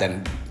more bad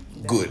than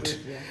good.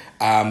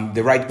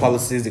 They write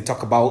policies, they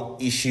talk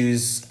about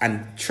issues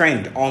and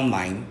trend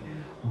online,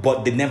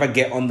 but they never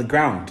get on the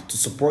ground to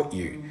support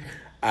you.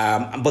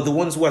 But the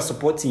ones who are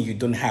supporting you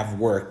don't have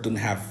work, don't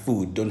have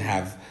food, don't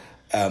have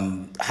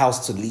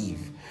house to live.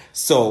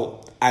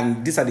 So,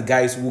 and these are the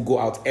guys who go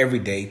out every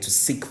day to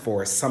seek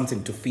for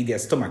something to feed their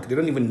stomach. They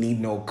don't even need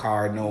no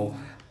car, no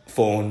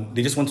phone.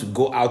 They just want to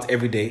go out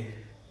every day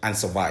and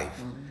survive.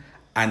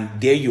 And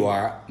there you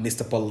are,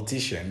 Mr.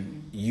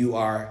 Politician. You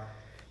are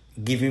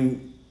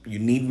giving, you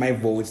need my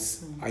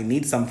votes. I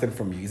need something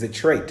from you. It's a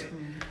trade.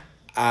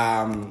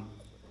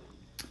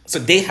 So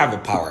they have a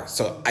power.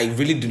 So I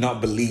really do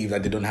not believe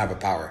that they don't have a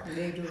power.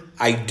 They do.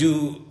 I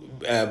do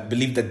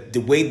believe that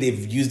the way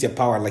they've used their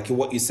power, like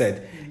what you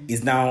said,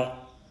 is now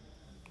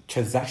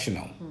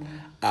transactional.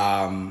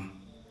 I'm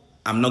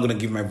not going to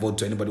give my vote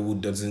to anybody who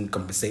doesn't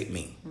compensate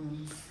me.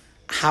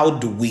 How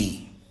do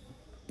we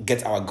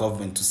get our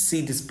government to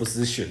see this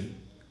position?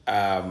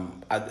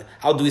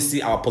 How do we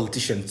see our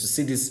politicians to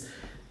see this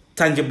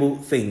tangible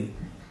thing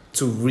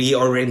to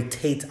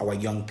reorientate our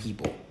young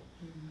people?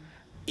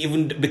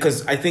 Even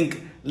because I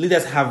think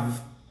leaders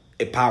have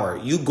a power.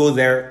 You go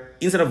there,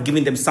 instead of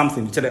giving them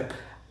something, you tell them,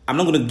 I'm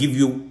not going to give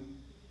you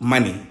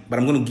money, but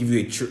I'm going to give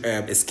you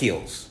a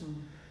skills.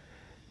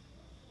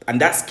 And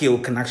that skill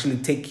can actually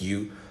take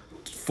you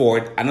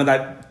for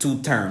another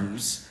 2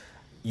 terms.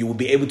 You will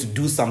be able to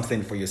do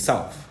something for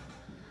yourself.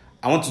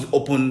 I want to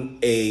open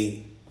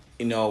a,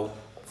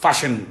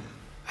 fashion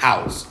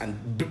house and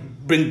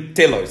bring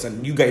tailors,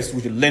 and you guys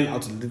will learn how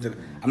to do.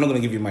 I'm not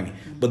going to give you money,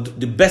 but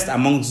the best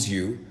amongst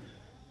you,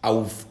 I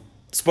will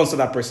sponsor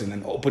that person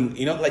and open,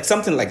 like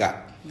something like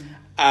that.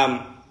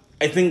 I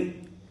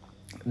think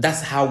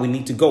that's how we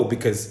need to go,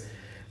 because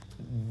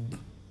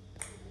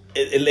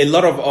a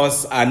lot of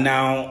us are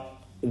now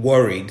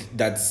worried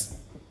that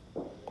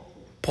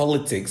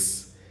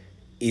politics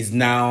is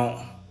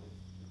now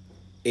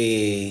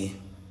a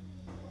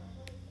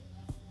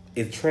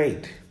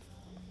trade,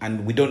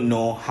 and we don't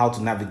know how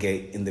to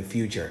navigate in the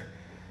future.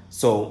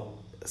 So,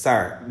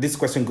 Sarah, this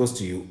question goes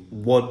to you.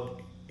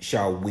 What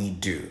shall we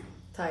do?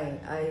 Tai,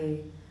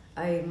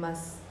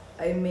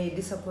 I may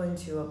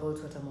disappoint you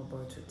about what I'm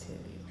about to tell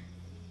you.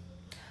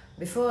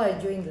 Before I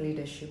joined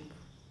leadership,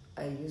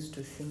 I used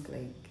to think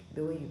like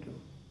the way you do.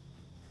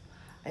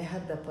 I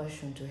had the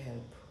passion to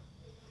help.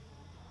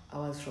 I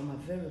was from a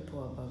very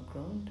poor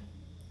background.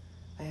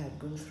 I had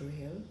gone through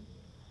hell.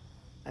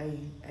 I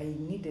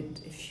needed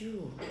a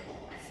few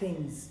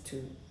things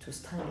to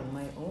stand on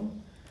my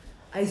own.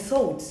 I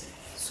thought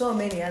so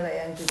many other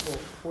young people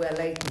were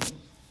like me.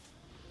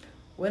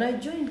 When I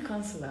joined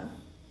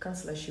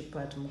councillorship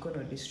at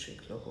Mukono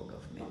District Local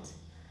Government,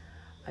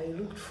 I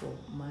looked for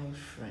my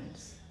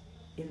friends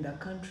in the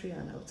country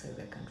and outside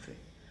the country.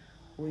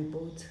 We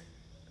bought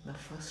the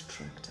first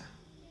tractor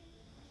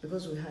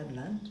because we had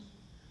land,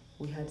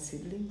 we had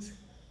seedlings,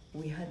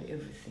 we had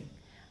everything.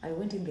 I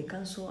went in the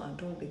council and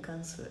told the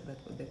council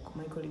that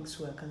my colleagues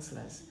who are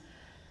councillors.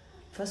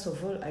 First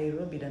of all, I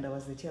lobbied and I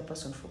was the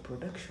chairperson for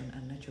production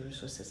and natural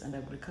resources and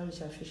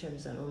agriculture,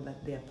 fisheries and all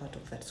that. They are part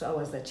of that. So I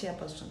was the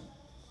chairperson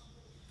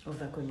of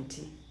the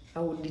committee.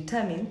 I would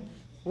determine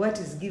what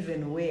is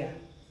given where.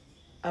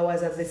 I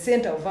was at the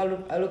center of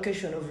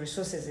allocation of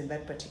resources in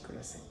that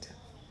particular sector.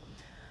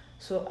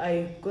 So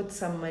I got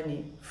some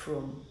money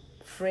from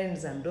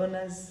friends and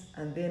donors,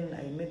 and then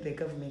I made the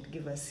government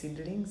give us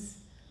seedlings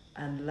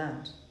and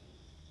land.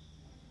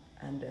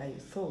 And I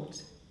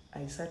thought,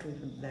 I sat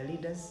with the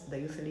leaders, the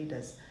youth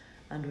leaders,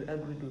 and we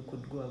agreed we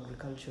could go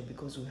agriculture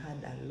because we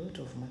had a lot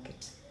of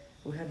market.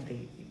 We had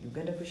the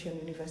Uganda Christian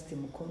University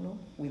Mukono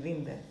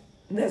within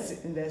in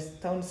the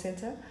town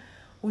center.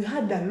 We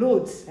had the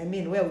loads, I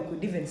mean, where we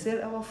could even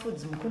sell our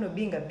foods. Mukono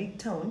being a big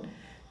town,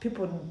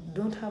 people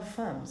don't have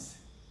farms.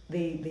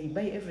 They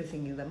buy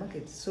everything in the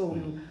market. So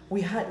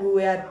we had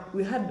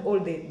all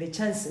the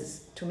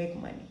chances to make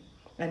money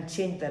and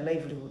change the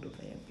livelihood of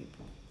the young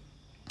people.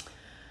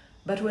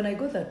 But when I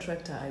got the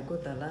tractor, I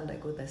got the land, I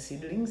got the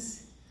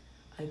seedlings,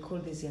 I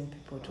called these young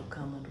people to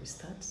come and we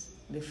start.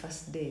 The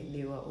first day,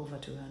 they were over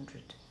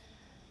 200.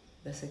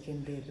 The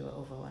second day, they were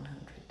over 100.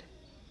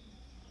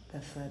 The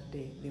third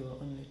day, they were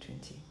only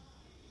 20.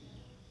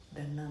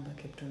 The number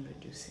kept on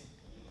reducing.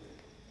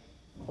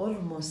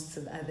 Almost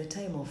at the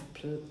time of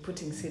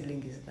putting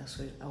seedlings in the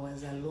soil, I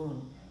was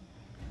alone.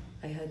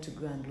 I had to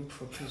go and look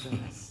for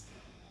prisoners.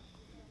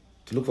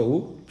 To look for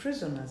who?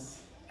 Prisoners.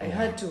 I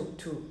had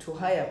to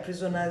hire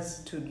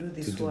prisoners to do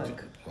this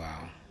work.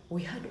 Wow.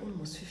 We had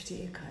almost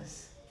 50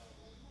 acres.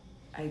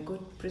 I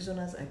got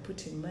prisoners, I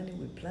put in money,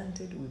 we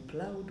planted, we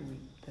plowed.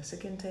 The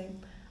second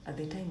time, at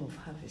the time of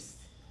harvest,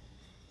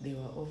 there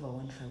were over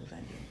 1,000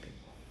 young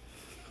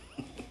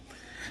people.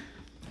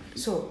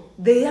 So,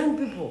 the young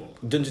people...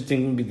 Don't you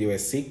think maybe they were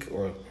sick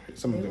or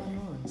some of They them?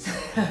 were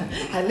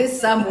not. At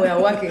least some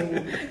were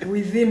working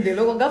within the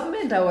local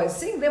government. I was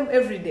seeing them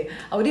every day.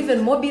 I would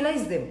even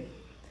mobilize them.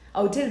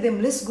 I would tell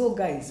them, let's go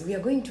guys, we are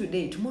going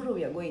today, tomorrow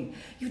we are going.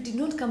 You did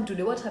not come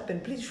today, what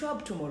happened? Please show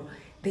up tomorrow.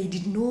 They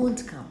did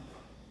not come.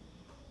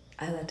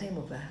 At the time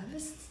of the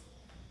harvest,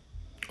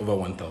 Over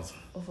 1,000.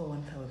 over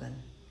 1,000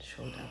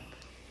 showed up.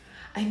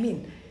 I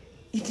mean,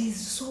 it is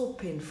so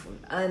painful.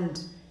 And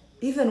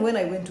even when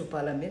I went to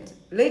Parliament,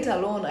 later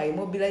on I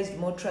mobilized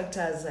more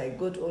tractors. I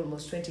got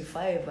almost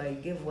 25. I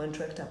gave one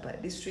tractor per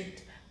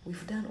district.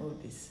 We've done all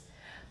this.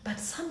 But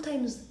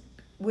sometimes,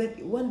 when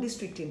one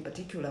district in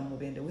particular,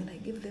 Mubende, when I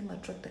gave them a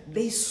tractor,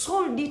 they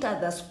sold it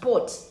at the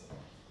spot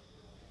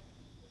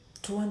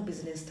to one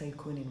business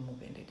tycoon in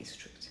Mubende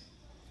district.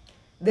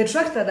 The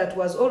tractor that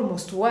was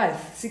almost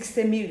worth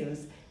 60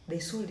 millions, they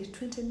sold it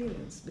 20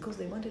 millions because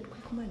they wanted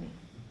quick money.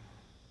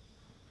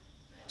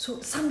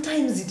 So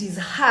sometimes it is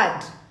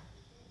hard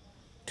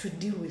to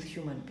deal with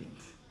human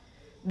beings.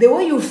 The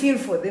way you feel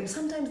for them,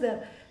 sometimes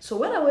they're... So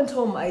when I went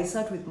home, I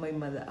sat with my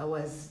mother. I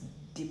was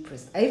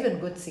depressed. I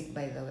even got sick,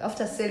 by the way.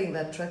 After selling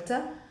that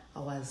tractor, I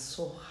was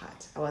so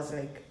hurt. I was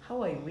like,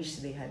 how I wish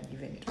they had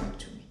given it back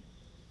to me.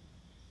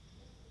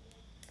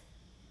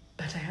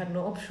 But I had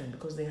no option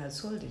because they had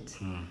sold it.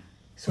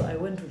 So I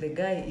went to the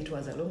guy. It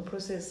was a long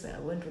process. I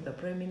went to the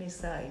Prime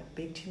Minister. I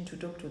begged him to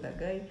talk to the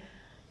guy.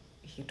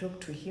 He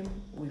talked to him.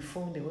 We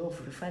found a way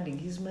of refunding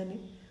his money.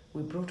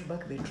 We brought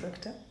back the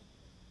tractor.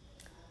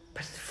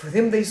 But for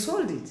them, they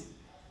sold it.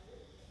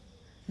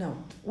 Now,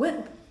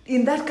 when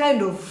in that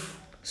kind of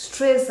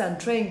stress and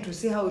trying to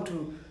see how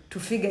to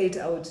figure it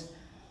out,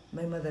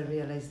 my mother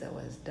realized I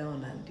was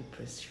down and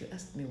depressed. She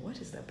asked me, what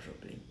is the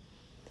problem?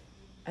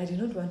 I did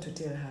not want to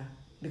tell her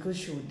because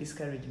she would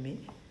discourage me.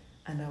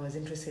 And I was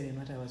interested in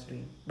what I was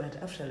doing. But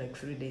after like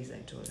 3 days,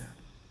 I told her.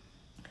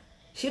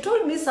 She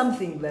told me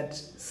something that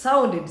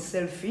sounded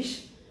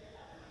selfish,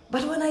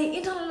 but when I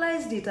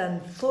internalized it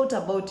and thought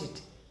about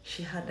it,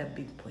 she had a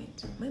big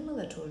point. My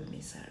mother told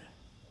me, Sarah,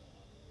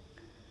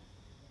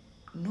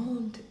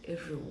 not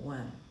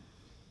everyone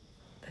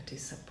that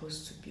is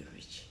supposed to be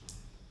rich.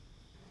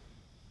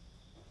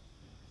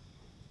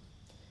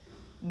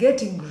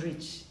 Getting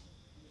rich,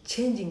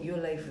 changing your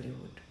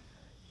livelihood,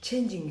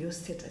 changing your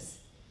status,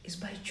 is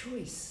by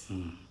choice.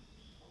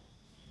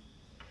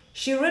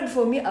 She read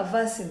for me a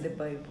verse in the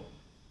Bible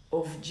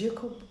of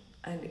Jacob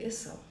and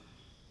Esau.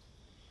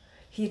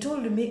 He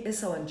told me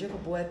Esau and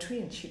Jacob were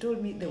twins. She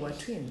told me they were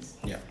twins.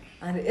 Yeah.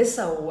 And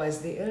Esau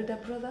was the elder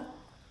brother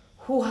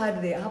who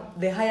had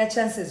the higher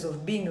chances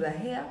of being the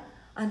heir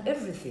and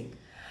everything.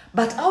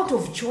 But out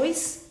of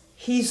choice,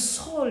 he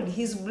sold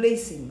his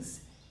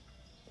blessings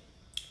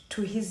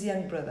to his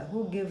young brother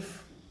who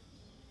gave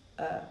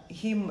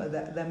him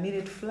the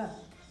millet flour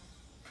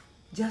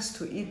just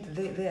to eat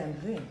there and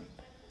then.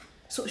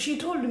 So she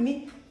told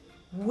me,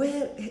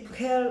 wealth,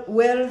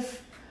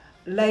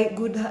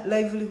 good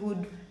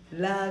livelihood,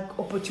 lack,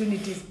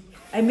 opportunities.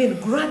 I mean,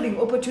 grabbing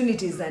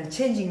opportunities and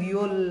changing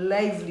your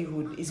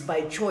livelihood is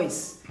by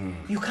choice.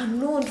 You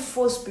cannot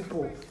force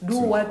people do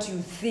what you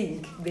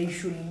think they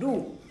should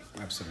do.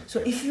 Absolutely.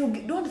 So if you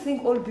don't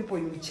think all people,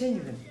 you will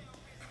change them.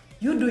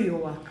 You do your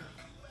work.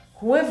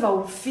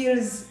 Whoever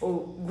feels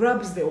or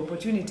grabs the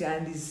opportunity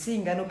and is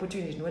seeing an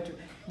opportunity,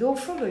 they will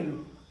follow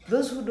you.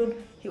 Those who don't,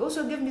 he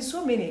also gave me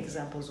so many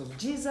examples of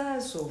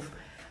Jesus, of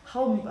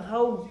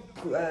how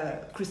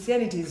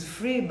Christianity is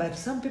free, but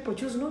some people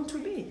choose not to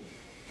be.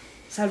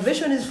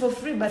 Salvation is for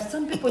free, but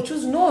some people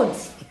choose not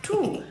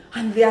to,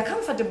 and they are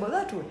comfortable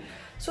that way.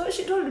 So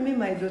she told me,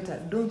 my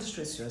daughter, don't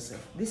stress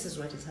yourself. This is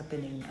what is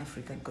happening in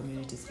African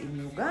communities. In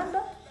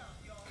Uganda,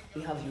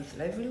 we have youth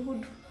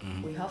livelihood,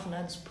 we have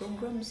NADS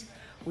programs,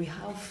 we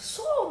have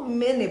so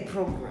many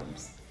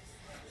programs.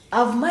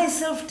 I've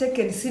myself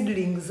taken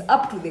seedlings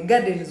up to the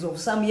gardens of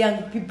some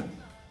young people.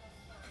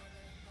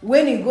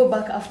 When you go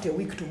back after a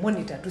week to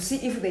monitor, to see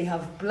if they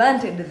have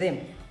planted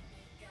them,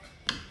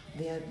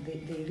 they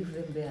leave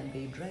them there and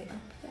they dry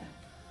up there.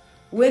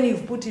 When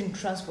you've put in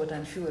transport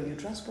and fuel, you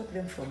transport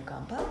them from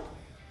Kampala,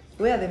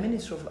 where the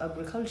Ministry of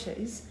Agriculture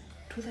is,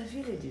 to the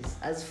villages,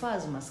 as far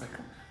as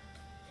Masaka.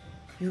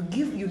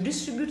 You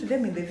distribute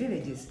them in the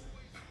villages.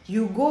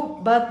 You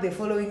go back the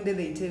following day,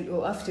 they tell,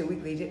 or after a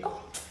week, they tell,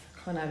 oh,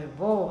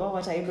 Honorable,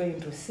 what are you going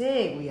to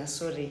say? We are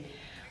sorry.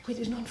 We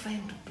did not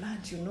find to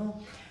plant, you know.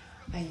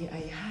 I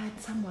had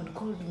someone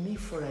called me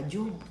for a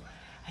job.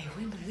 I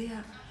went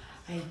there.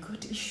 I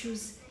got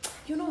issues.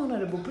 You know,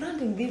 Honorable,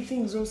 planting these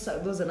things, those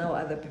are now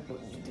other people.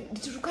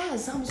 It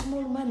requires some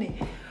small money.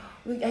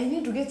 I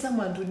need to get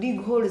someone to dig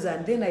holes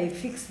and then I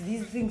fix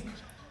these things.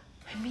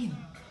 I mean,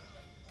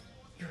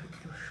 you're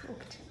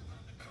shocked.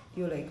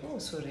 You're like, oh,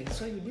 sorry.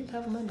 So you didn't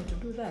have money to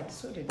do that.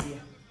 Sorry,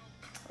 dear.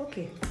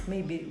 Okay,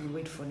 maybe we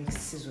wait for next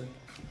season.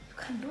 You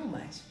can't do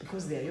much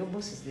because they are your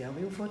bosses, they are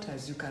your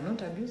voters. You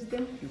cannot abuse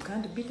them, you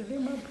can't beat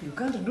them up, you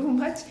can't do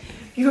much.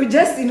 You're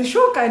just in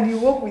shock and you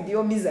walk with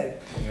your misery.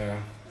 Yeah.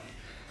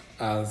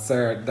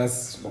 Sarah,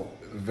 that's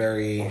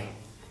very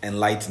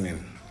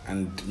enlightening.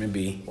 And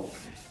maybe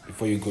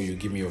before you go, you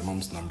give me your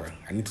mom's number.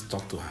 I need to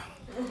talk to her.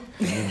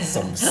 I need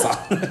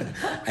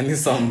I need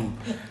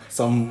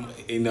some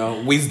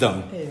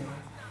wisdom.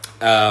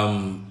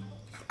 Yeah.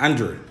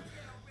 Andrew,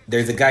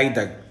 there's a guy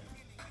that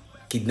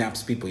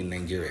kidnaps people in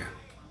Nigeria.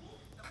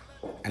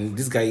 And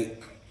this guy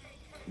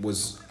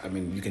was,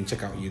 you can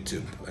check out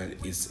YouTube.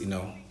 Is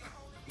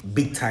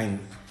big time.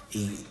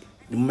 He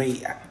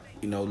may,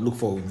 look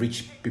for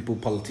rich people,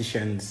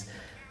 politicians,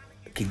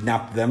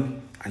 kidnap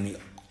them, and he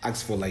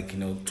asks for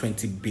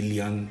 20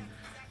 billion,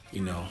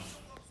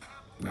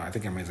 I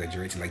think I'm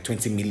exaggerating, like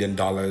 $20 million.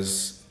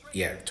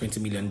 Yeah, $20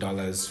 million,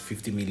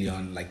 $50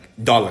 million,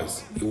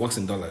 dollars. He works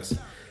in dollars.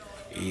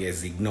 He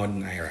has ignored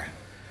Naira.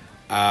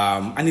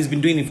 And he's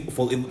been doing it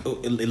for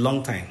a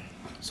long time.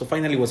 So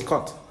finally he was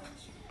caught.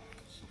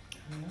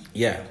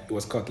 Yeah, he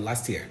was caught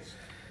last year.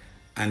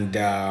 And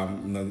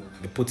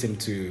they put him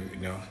to,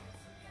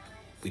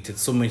 with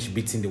so much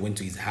beating, they went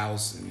to his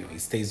house. He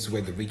stays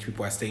where the rich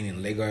people are staying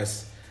in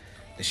Lagos.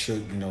 They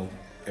showed,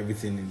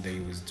 everything that he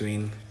was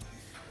doing.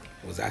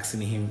 I was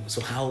asking him,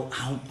 so how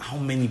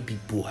many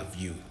people have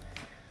you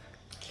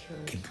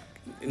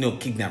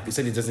kidnapped? He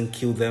said he doesn't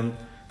kill them.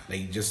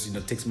 He just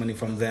takes money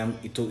from them.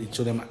 He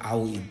showed them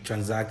how he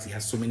transacts. He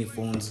has so many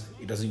phones.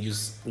 He doesn't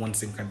use one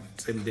SIM card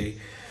same day.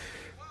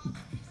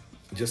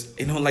 Just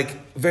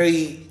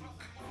very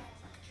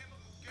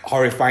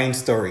horrifying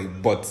story,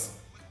 but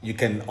you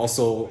can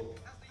also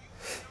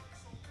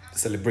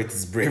celebrate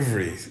his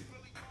bravery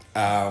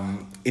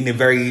in a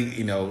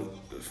very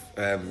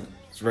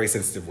very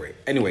sensitive way.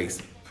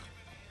 Anyways,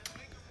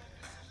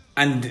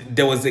 and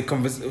there was a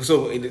conversation.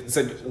 So it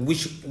said,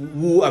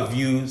 who have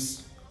you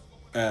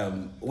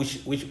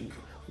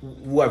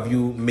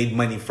made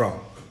money from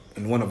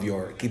in one of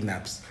your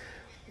kidnaps?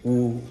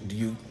 Who do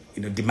you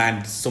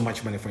demand so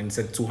much money for? And he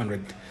said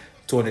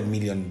 $200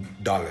 million.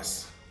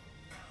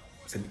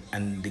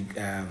 And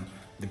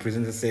the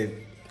presenter said,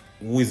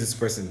 who is this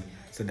person?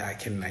 He said, I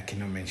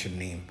cannot mention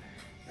name,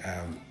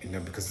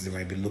 because they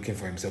might be looking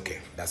for him. He said,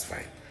 okay, that's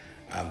fine.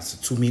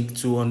 So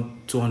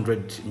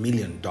 $200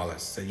 million.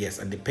 Said yes,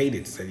 and they paid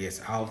it. Said yes.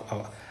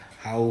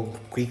 How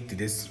quick did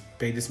they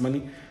pay this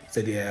money?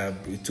 Said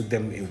it took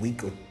them a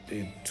week or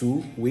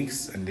 2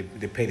 weeks, and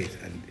they paid it.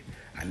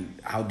 And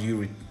how do you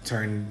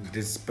return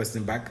this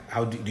person back?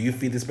 How do you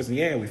feed this person?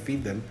 Yeah, we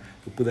feed them.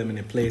 We put them in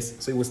a place.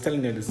 So he was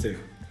telling them this thing.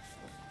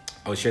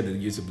 I'll share the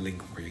YouTube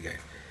link for you guys.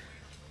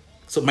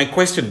 So my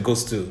question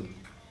goes to,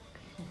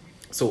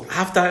 so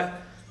after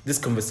this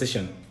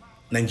conversation,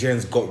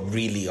 Nigerians got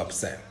really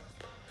upset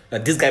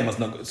that this guy must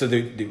not go. So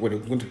they were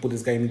going to put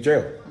this guy in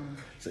jail.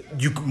 So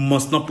you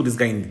must not put this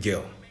guy in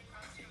jail.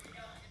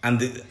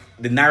 And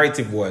the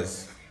narrative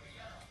was,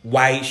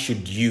 why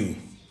should you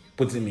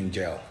put him in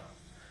jail?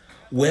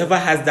 Whoever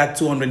has that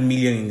 200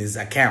 million in his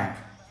account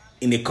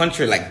in a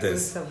country like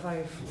this, will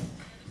survive.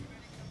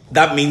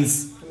 That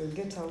means We'll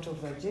get out of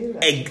the jail.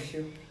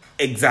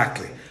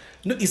 Exactly.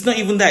 No, it's not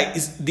even that.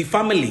 It's the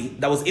family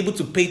that was able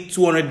to pay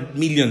 $200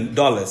 million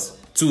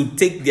to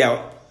take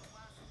their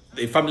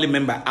family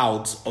member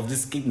out of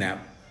this kidnapper.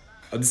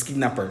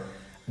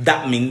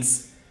 That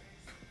means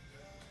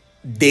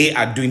they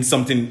are doing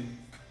something,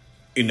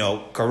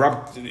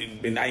 corrupt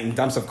in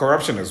terms of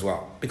corruption as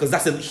well, because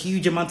that's a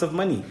huge amount of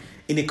money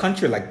in a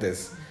country like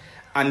this.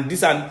 And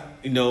these are,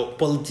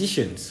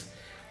 politicians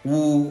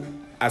who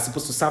are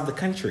supposed to serve the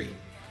country.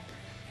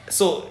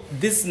 So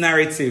this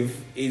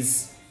narrative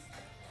is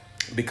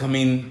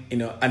becoming,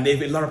 and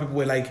a lot of people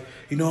were like,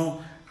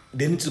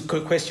 they need to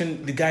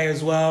question the guy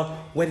as well.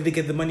 Where did they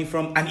get the money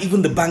from? And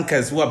even the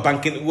bankers who are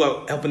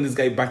helping this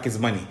guy bank his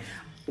money.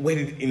 Where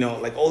did,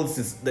 all this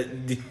is,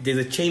 there's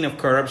a chain of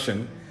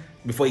corruption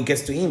before it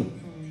gets to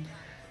him.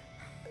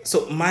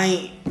 So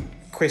my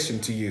question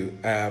to you,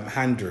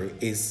 Andrew,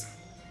 is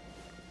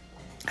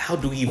how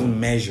do we even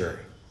measure,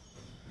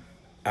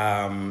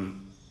 our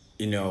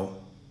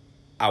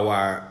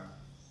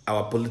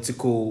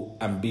political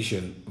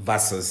ambition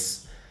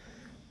versus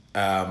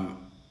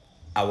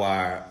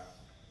our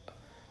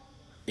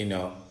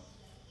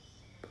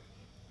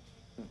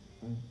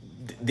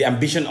the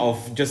ambition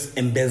of just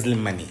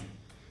embezzling money.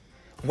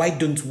 Why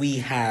don't we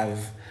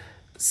have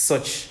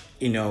such,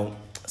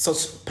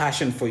 such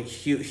passion for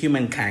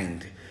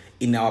humankind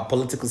in our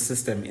political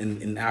system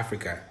in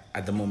Africa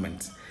at the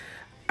moment?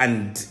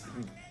 And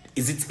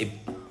is it a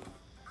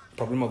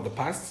problem of the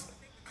past?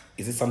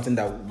 Is it something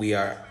that we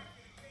are,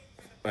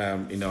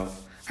 and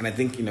I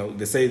think,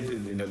 they say,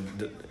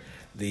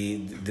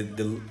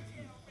 the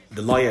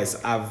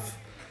lawyers have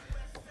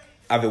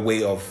a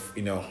way of,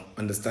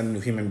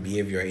 understanding human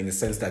behavior in the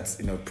sense that,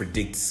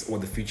 predicts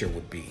what the future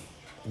would be.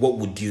 What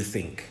would you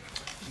think?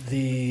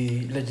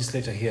 The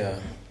legislator here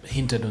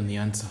hinted on the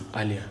answer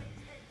earlier.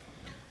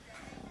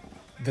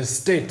 The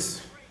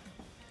state,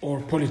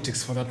 or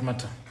politics for that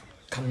matter,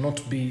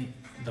 cannot be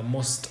the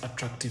most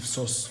attractive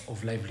source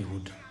of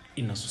livelihood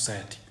in a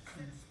society.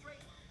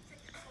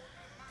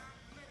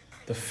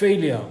 The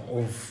failure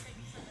of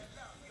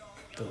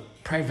the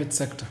private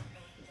sector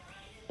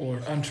or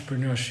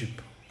entrepreneurship,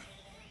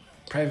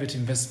 private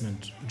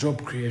investment,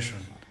 job creation,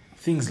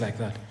 things like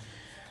that.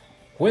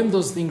 When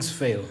those things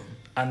fail,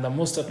 and the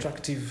most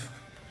attractive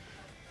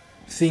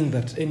thing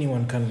that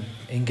anyone can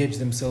engage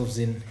themselves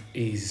in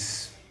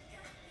is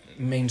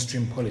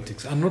mainstream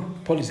politics, and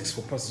not politics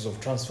for purposes of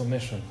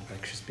transformation,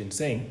 like she's been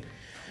saying,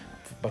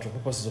 but for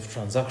purposes of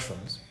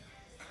transactions,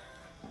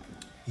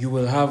 you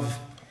will have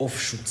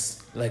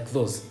offshoots like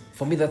those.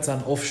 For me, that's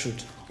an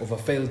offshoot of a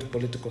failed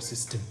political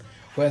system,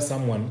 where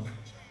someone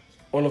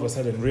all of a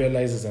sudden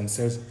realizes and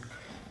says,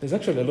 there's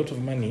actually a lot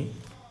of money,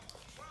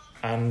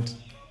 and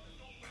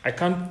I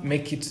can't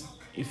make it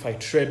if I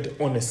trade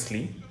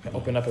honestly, I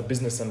open up a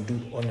business and do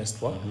honest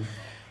work. Mm-hmm.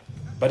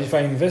 But if I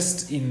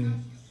invest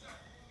in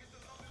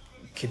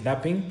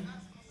kidnapping,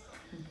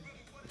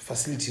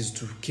 facilities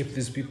to keep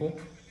these people,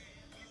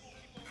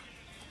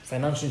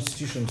 financial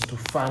institutions to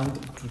fund,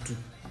 to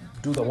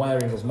do the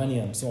wiring of money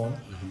and so on,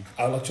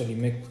 I'll actually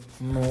make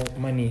more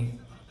money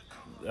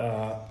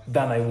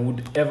than I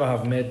would ever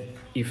have made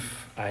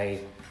if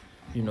I,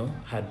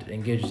 had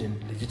engaged in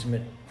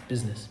legitimate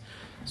business.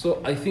 So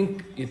I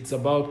think it's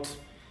about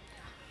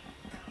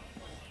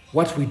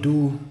what we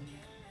do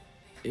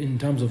in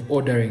terms of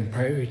ordering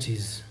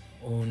priorities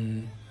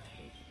on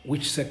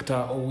which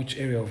sector or which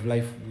area of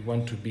life we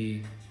want to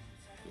be,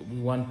 we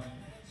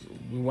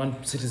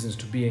want citizens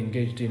to be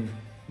engaged in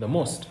the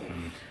most.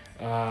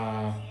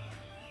 In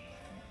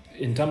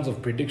terms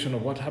of prediction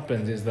of what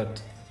happens is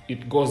that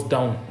it goes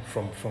down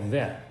from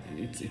there.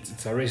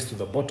 It's a race to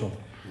the bottom.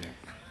 Yeah.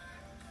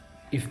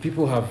 If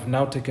people have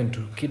now taken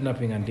to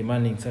kidnapping and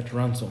demanding such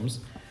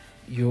ransoms,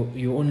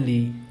 you're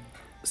only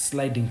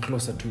sliding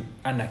closer to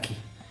anarchy,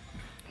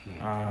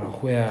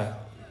 where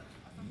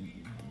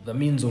the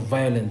means of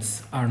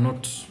violence are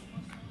not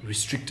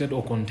restricted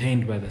or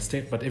contained by the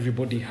state, but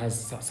everybody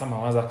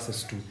somehow has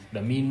access to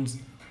the means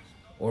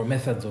or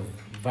methods of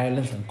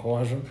violence and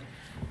coercion.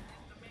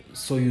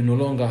 So you no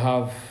longer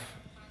have,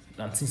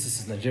 and since this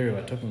is Nigeria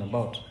we're talking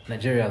about,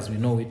 Nigeria as we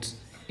know it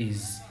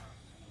is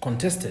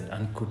contested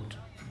and could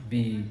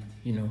be,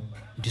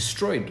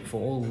 destroyed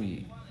for all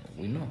we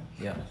know.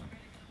 Yeah.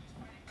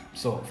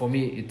 So for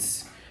me,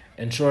 it's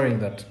ensuring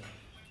that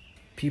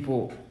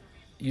people,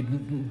 you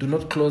do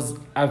not close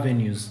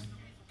avenues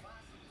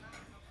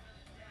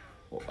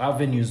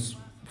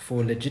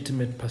for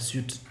legitimate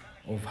pursuit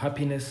of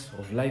happiness,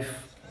 of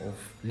life, of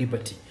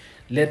liberty.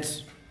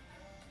 Let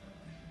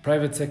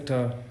private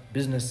sector,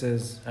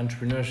 businesses,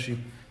 entrepreneurship,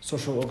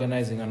 social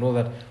organizing and all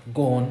that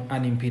go on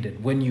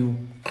unimpeded. When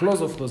you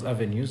close off those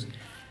avenues,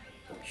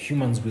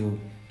 humans will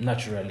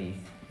naturally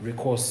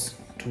recourse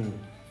to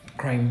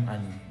crime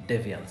and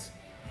deviance.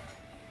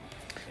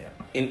 Yeah.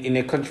 In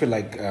a country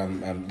like,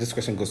 this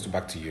question goes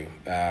back to you,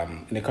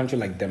 in a country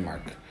like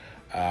Denmark,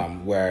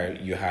 where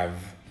you have,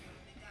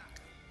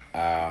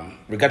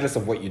 regardless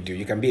of what you do,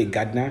 you can be a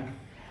gardener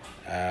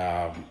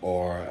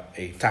or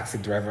a taxi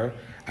driver,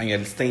 and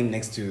you're staying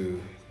next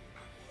to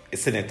a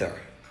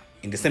senator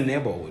in the same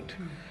neighborhood.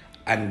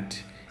 And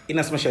in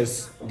as much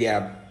as they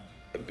are,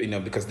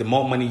 because the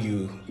more money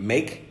you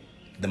make,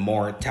 the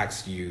more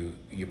tax you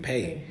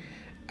pay.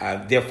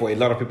 Therefore, a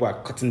lot of people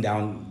are cutting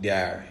down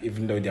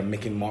even though they're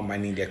making more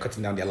money, they're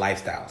cutting down their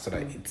lifestyle so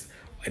that it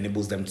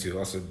enables them to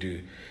also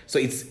do. So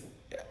it's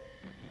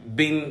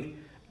been,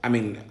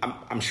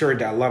 I'm sure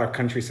there are a lot of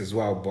countries as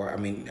well, but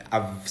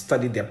I've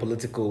studied their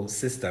political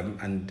system,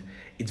 and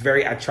it's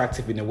very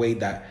attractive in a way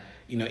that,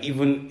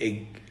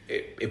 even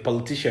a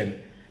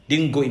politician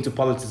didn't go into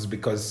politics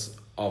because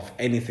of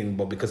anything,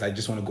 but because I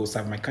just want to go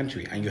serve my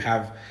country. And you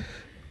have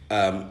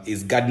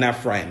his gardener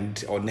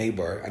friend or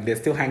neighbor, and they're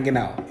still hanging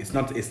out. It's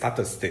not a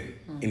status thing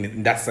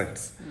in that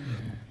sense.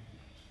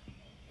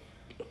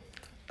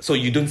 So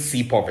you don't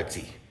see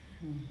poverty,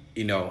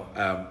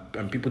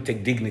 and people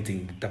take dignity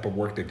in the type of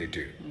work that they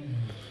do.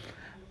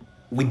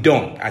 We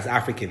don't, as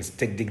Africans,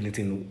 take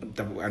dignity in,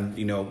 and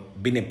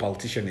being a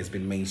politician has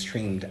been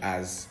mainstreamed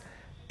as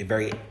a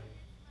very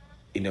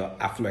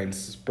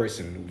affluent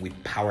person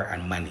with power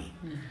and money.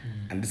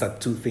 And these are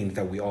two things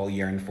that we all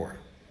yearn for.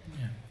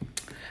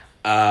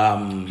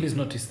 Please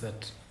notice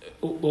that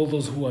all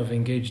those who have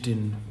engaged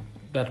in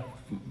that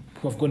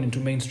who have gone into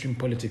mainstream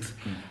politics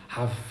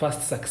have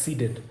first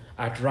succeeded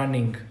at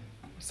running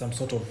some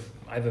sort of,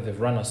 either they've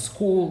run a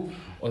school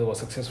or they were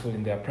successful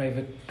in their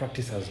private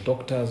practice as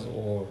doctors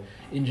or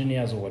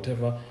engineers or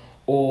whatever,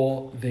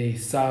 or they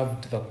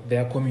served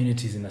their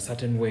communities in a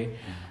certain way,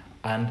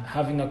 and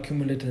having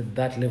accumulated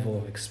that level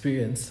of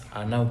experience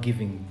are now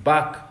giving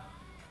back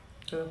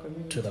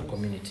to the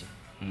community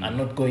and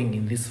not going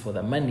in this for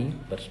the money,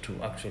 but to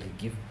actually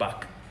give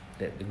back.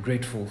 They're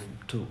grateful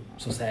to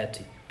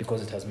society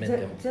because it has made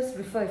them. Just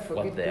before I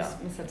forget what they this,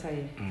 are. Mr.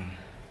 Tai,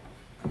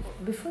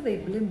 before they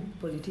blame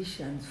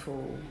politicians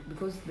for,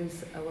 because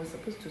this, I was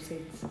supposed to say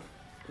it,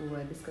 we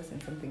were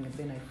discussing something and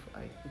then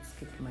it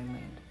skipped my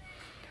mind.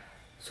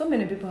 So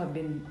many people have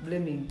been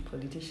blaming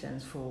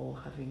politicians for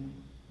having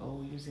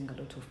or using a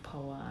lot of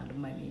power and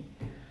money.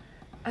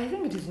 I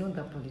think it is not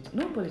that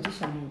no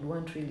politician would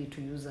want really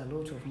to use a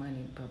lot of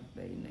money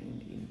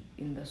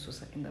in the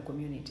society, in the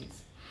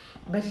communities.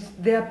 But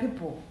there are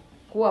people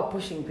who are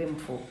pushing them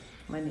for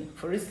money.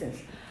 For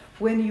instance,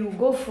 when you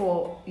go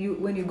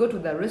to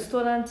the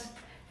restaurant,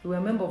 you are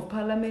a member of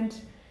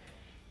parliament,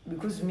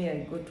 because me,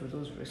 I go to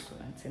those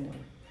restaurants anyway.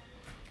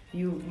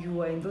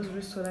 You are in those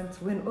restaurants,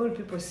 when all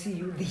people see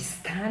you, they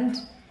stand.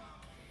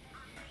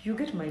 You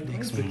get my point? They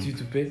expect you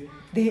to pay?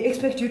 They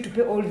expect you to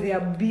pay all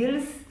their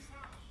bills.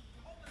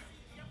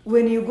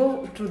 When you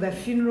go to the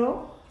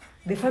funeral,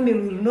 the family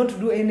will not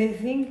do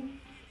anything.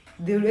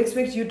 They will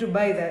expect you to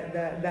buy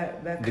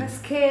the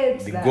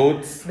caskets, the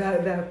goats,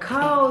 the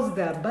cows,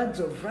 the bags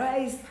of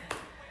rice.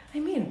 I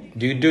mean,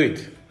 do you do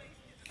it?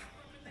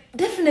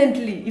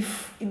 Definitely,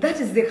 if that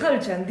is the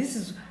culture, and this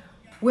is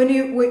when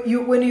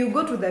you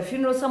go to the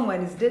funeral,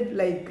 someone is dead.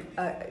 Like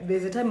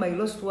there's a time I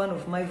lost one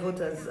of my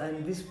voters,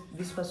 and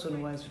this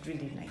person was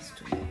really nice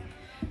to me.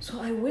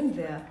 So I went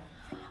there,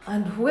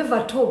 and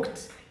whoever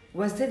talked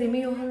was telling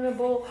me,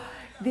 Honorable,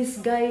 this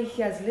guy,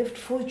 he has left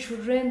 4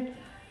 children.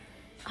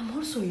 I'm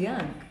also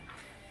young.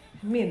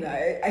 I mean,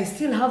 I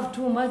still have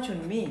too much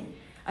on me.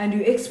 And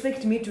you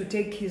expect me to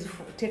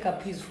take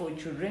up his 4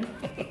 children,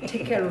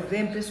 take care of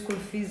them, pay school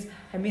fees.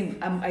 I mean,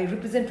 I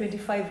represent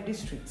 25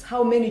 districts.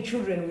 How many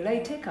children will I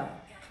take up?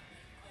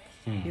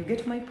 You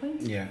get my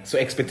point? Yeah. So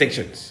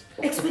expectations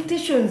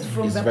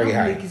from is the very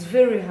public high. is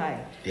very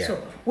high. Yeah. So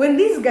when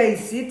these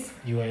guys sit,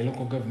 You are a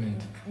local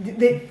government.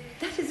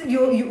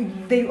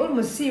 they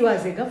almost see you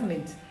as a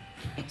government.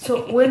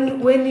 So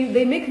when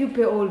they make you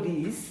pay all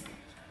these,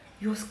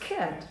 you're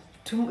scared.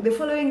 The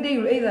following day,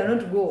 you'll either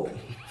not go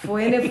for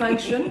any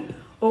function,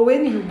 or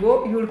when you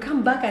go, you'll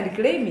come back and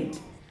claim it.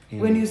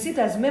 When you sit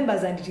as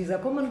members and it is a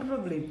common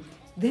problem,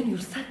 then you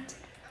start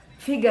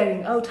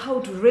figuring out how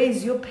to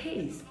raise your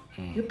pays.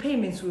 Your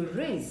payments will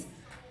raise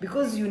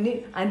because you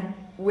need. And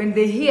when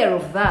they hear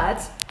of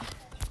that,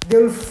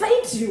 they'll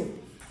fight you.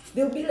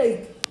 They'll be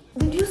like,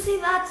 "Did you see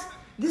that?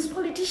 These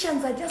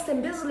politicians are just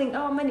embezzling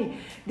our money.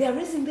 They are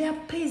raising their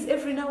pays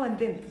every now and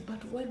then.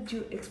 But what do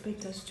you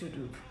expect us to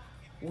do?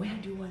 Where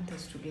do you want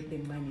us to get the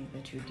money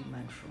that you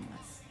demand from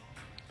us?"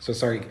 So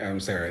sorry,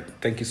 Sarah.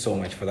 Thank you so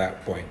much for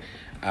that point.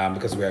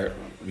 Because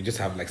we just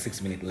have like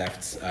 6 minutes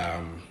left.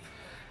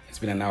 It's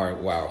been an hour.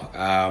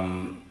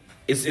 Wow.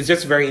 It's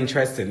just very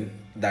interesting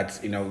that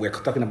we're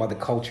talking about the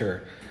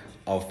culture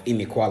of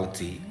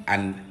inequality,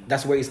 and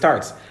that's where it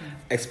starts.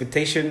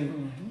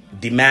 Expectation,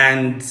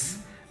 demands,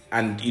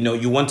 and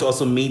you want to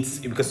also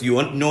meet because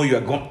you know you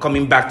are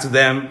coming back to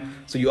them.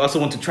 So you also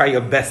want to try your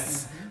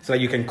best so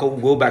that you can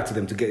go back to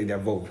them to get their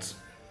votes.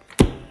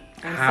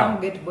 And How?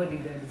 some get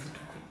bodyguards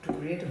to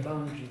create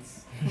boundaries.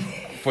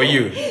 For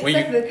you,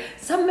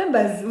 Some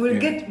members will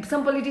get,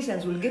 some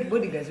politicians will get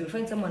bodyguards. You'll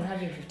find someone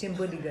having 15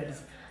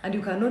 bodyguards, and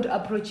you cannot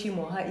approach him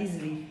or her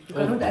easily. You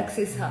cannot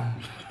access her.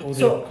 Or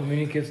So- they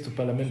communicate to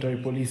parliamentary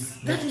police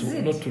That is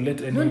it. not to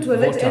let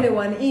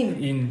anyone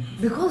in.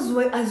 Because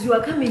as you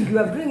are coming, you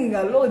are bringing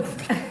a load.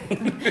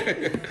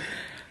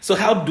 So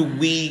how do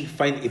we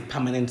find a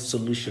permanent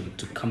solution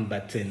to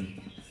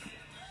combating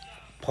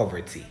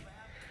poverty?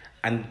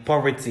 And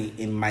poverty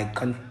in my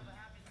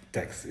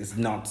context is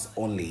not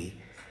only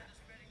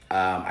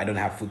I don't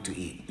have food to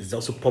eat. It's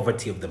also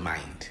poverty of the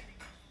mind.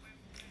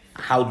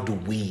 How do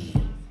we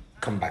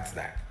combat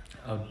that?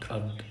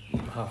 I'd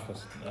have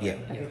first. Yeah.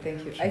 Okay,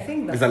 thank you. I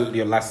think Is that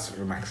your last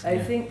remarks?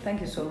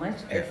 thank you so much.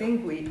 Yeah. I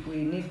think we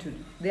need to,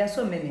 there are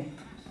so many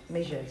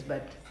measures,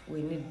 but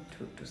we need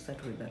to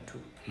start with that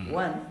too.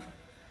 One,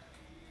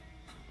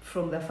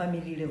 from the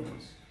family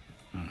levels,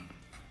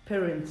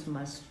 parents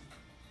must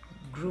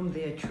groom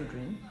their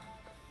children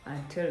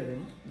and tell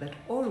them that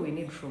all we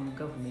need from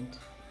government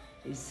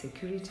is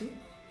security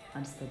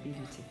and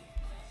stability.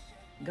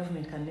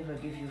 Government can never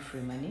give you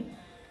free money.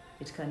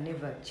 It can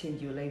never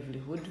change your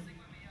livelihood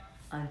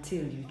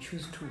until you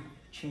choose to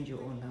change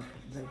your own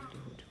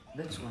livelihood.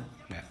 That's one.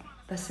 Yeah.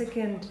 The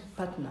second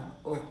partner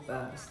or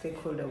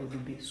stakeholder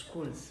would be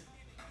schools.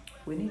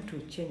 We need to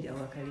change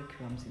our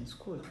curriculums in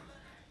school.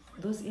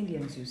 Those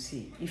Indians you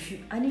see, if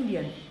an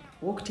Indian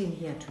walked in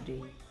here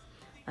today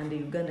and the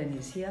Ugandan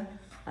is here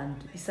and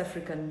East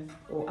African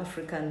or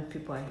African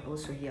people are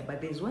also here,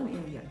 but there's one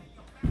Indian,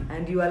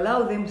 and you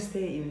allow them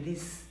stay in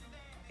this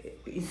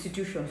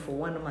institution for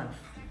 1 month,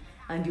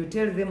 and you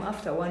tell them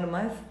after 1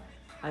 month,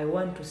 I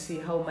want to see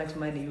how much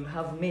money you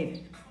have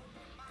made.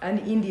 An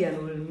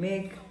Indian will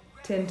make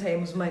 10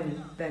 times money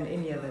than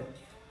any other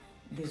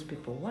these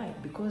people. Why?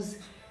 Because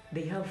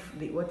they have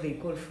what they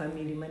call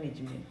family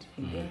management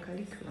in their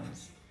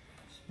curriculums.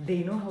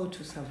 They know how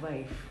to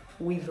survive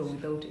with or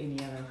without any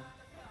other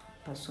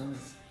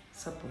person's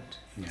support.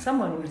 Yeah.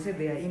 Someone will say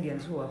they are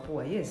Indians who are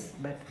poor, yes,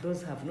 but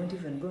those have not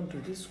even gone to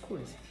these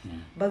schools.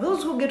 But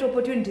those who get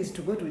opportunities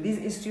to go to these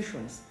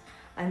institutions,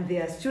 and they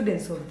are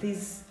students of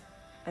these,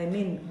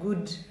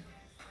 good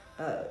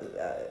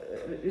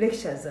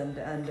lectures, and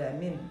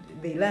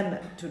they learn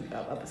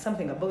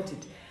something about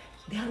it,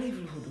 their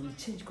livelihood will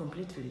change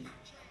completely.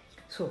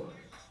 So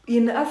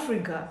in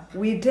Africa,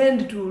 we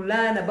tend to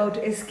learn about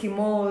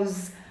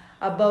Eskimos,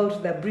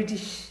 about the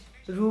British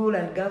rule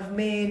and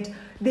government.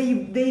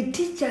 They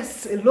teach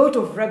us a lot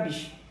of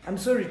rubbish, I'm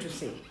sorry to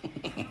say.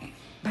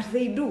 But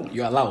they do.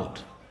 You're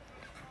allowed.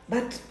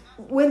 But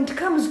when it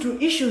comes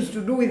to issues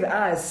to do with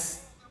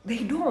us,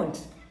 they don't.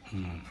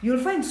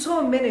 You'll find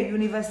so many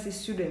university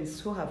students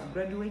who have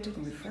graduated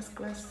with first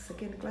class,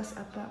 second class,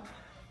 upper.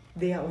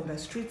 They are on the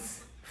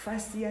streets,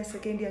 first year,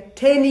 second year,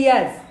 10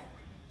 years.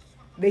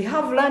 They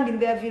have land in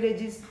their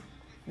villages.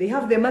 They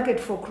have the market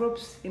for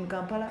crops in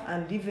Kampala,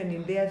 and even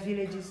in their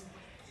villages.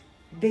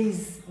 There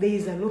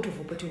is a lot of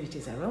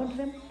opportunities around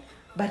them.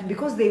 But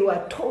because they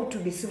were taught to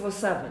be civil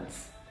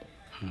servants,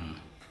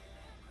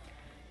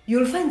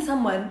 you'll find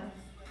someone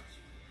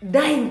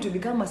dying to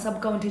become a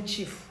sub-county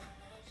chief.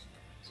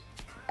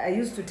 I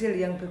used to tell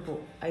young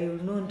people, I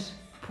will not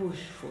push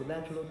for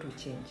that law to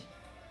change,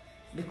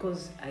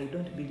 because I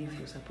don't believe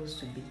you're supposed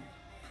to be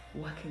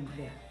working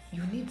there.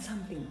 You need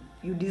something.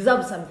 You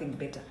deserve something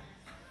better.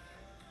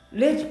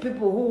 Let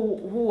people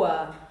who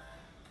are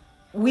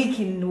weak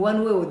in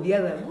one way or the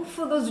other go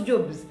for those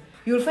jobs.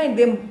 You'll find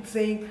them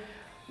saying,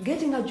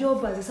 getting a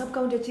job as a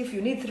sub-county chief,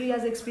 you need 3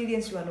 years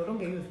experience, you are no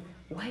longer youth.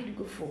 Why do you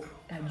go for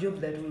a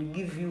job that will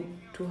give you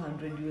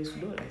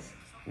 $200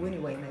 when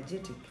you are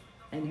energetic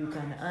and you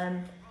can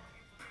earn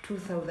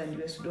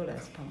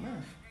 $2,000 per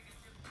month?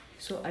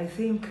 So I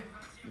think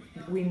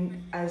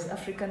as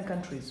African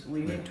countries,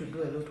 we need to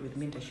do a lot with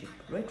mentorship,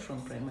 right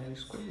from primary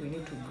school. We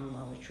need to groom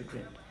our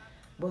children,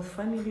 both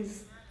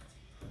families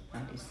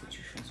and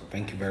institutions.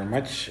 Thank you very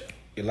much.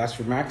 Your last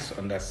remarks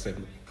on that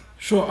segment?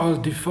 Sure, I'll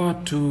defer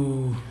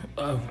to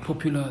a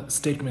popular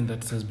statement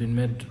that has been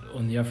made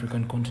on the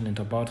African continent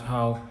about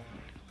how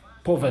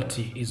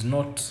poverty is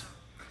not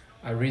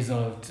a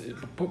result.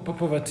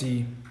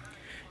 Poverty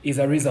is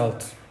a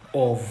result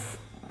of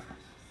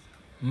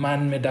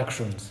man-made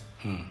actions.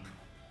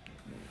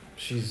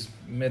 She's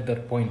made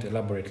that point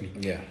elaborately.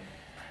 Yeah.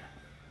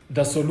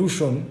 The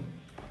solution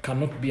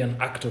cannot be an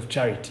act of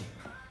charity.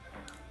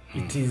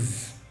 It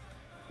is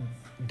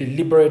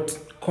deliberate,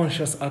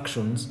 conscious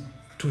actions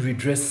to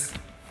redress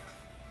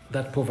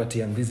that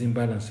poverty and these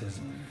imbalances.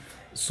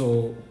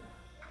 So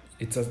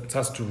it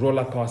has to roll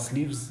up our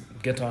sleeves,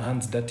 get our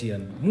hands dirty,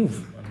 and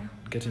move and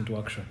get into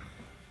action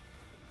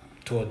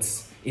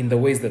towards, in the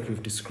ways that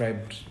we've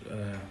described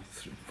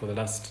for the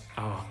last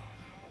hour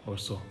or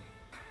so.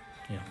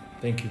 Yeah,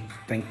 thank you.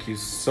 Thank you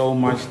so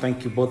much.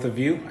 Thank you, both of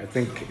you. I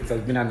think it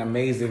has been an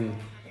amazing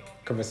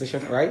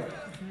conversation, right?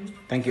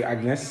 Thank you,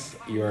 Agnes.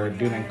 You're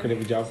doing an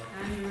incredible job.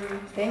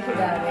 Thank you,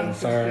 darling.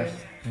 Sarah.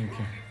 Thank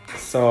you.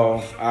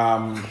 So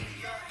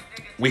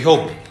we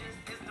hope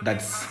that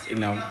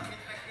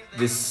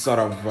this sort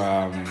of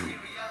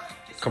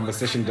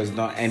conversation does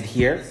not end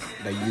here,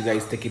 that you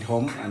guys take it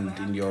home and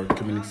in your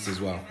communities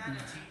as well.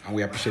 And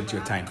we appreciate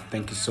your time.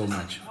 Thank you so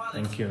much.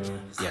 Thank you.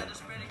 Yeah.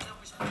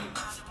 Thank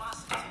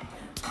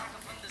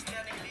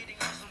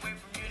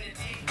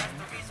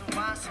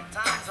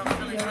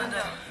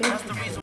you.